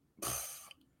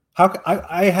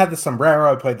 I had the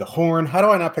sombrero. I played the horn. How do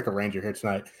I not pick a Ranger here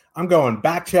tonight? I'm going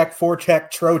back check,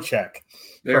 forecheck, tro check.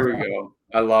 There we go.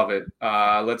 I love it.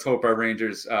 Let's hope our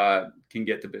Rangers can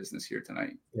get to business here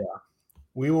tonight. Yeah.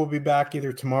 We will be back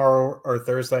either tomorrow or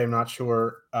Thursday. I'm not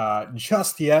sure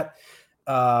just yet.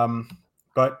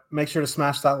 But make sure to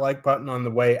smash that like button on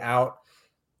the way out.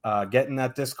 Get in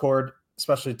that Discord,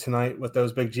 especially tonight with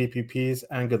those big GPPs.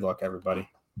 And good luck, everybody.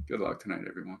 Good luck tonight,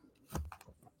 everyone.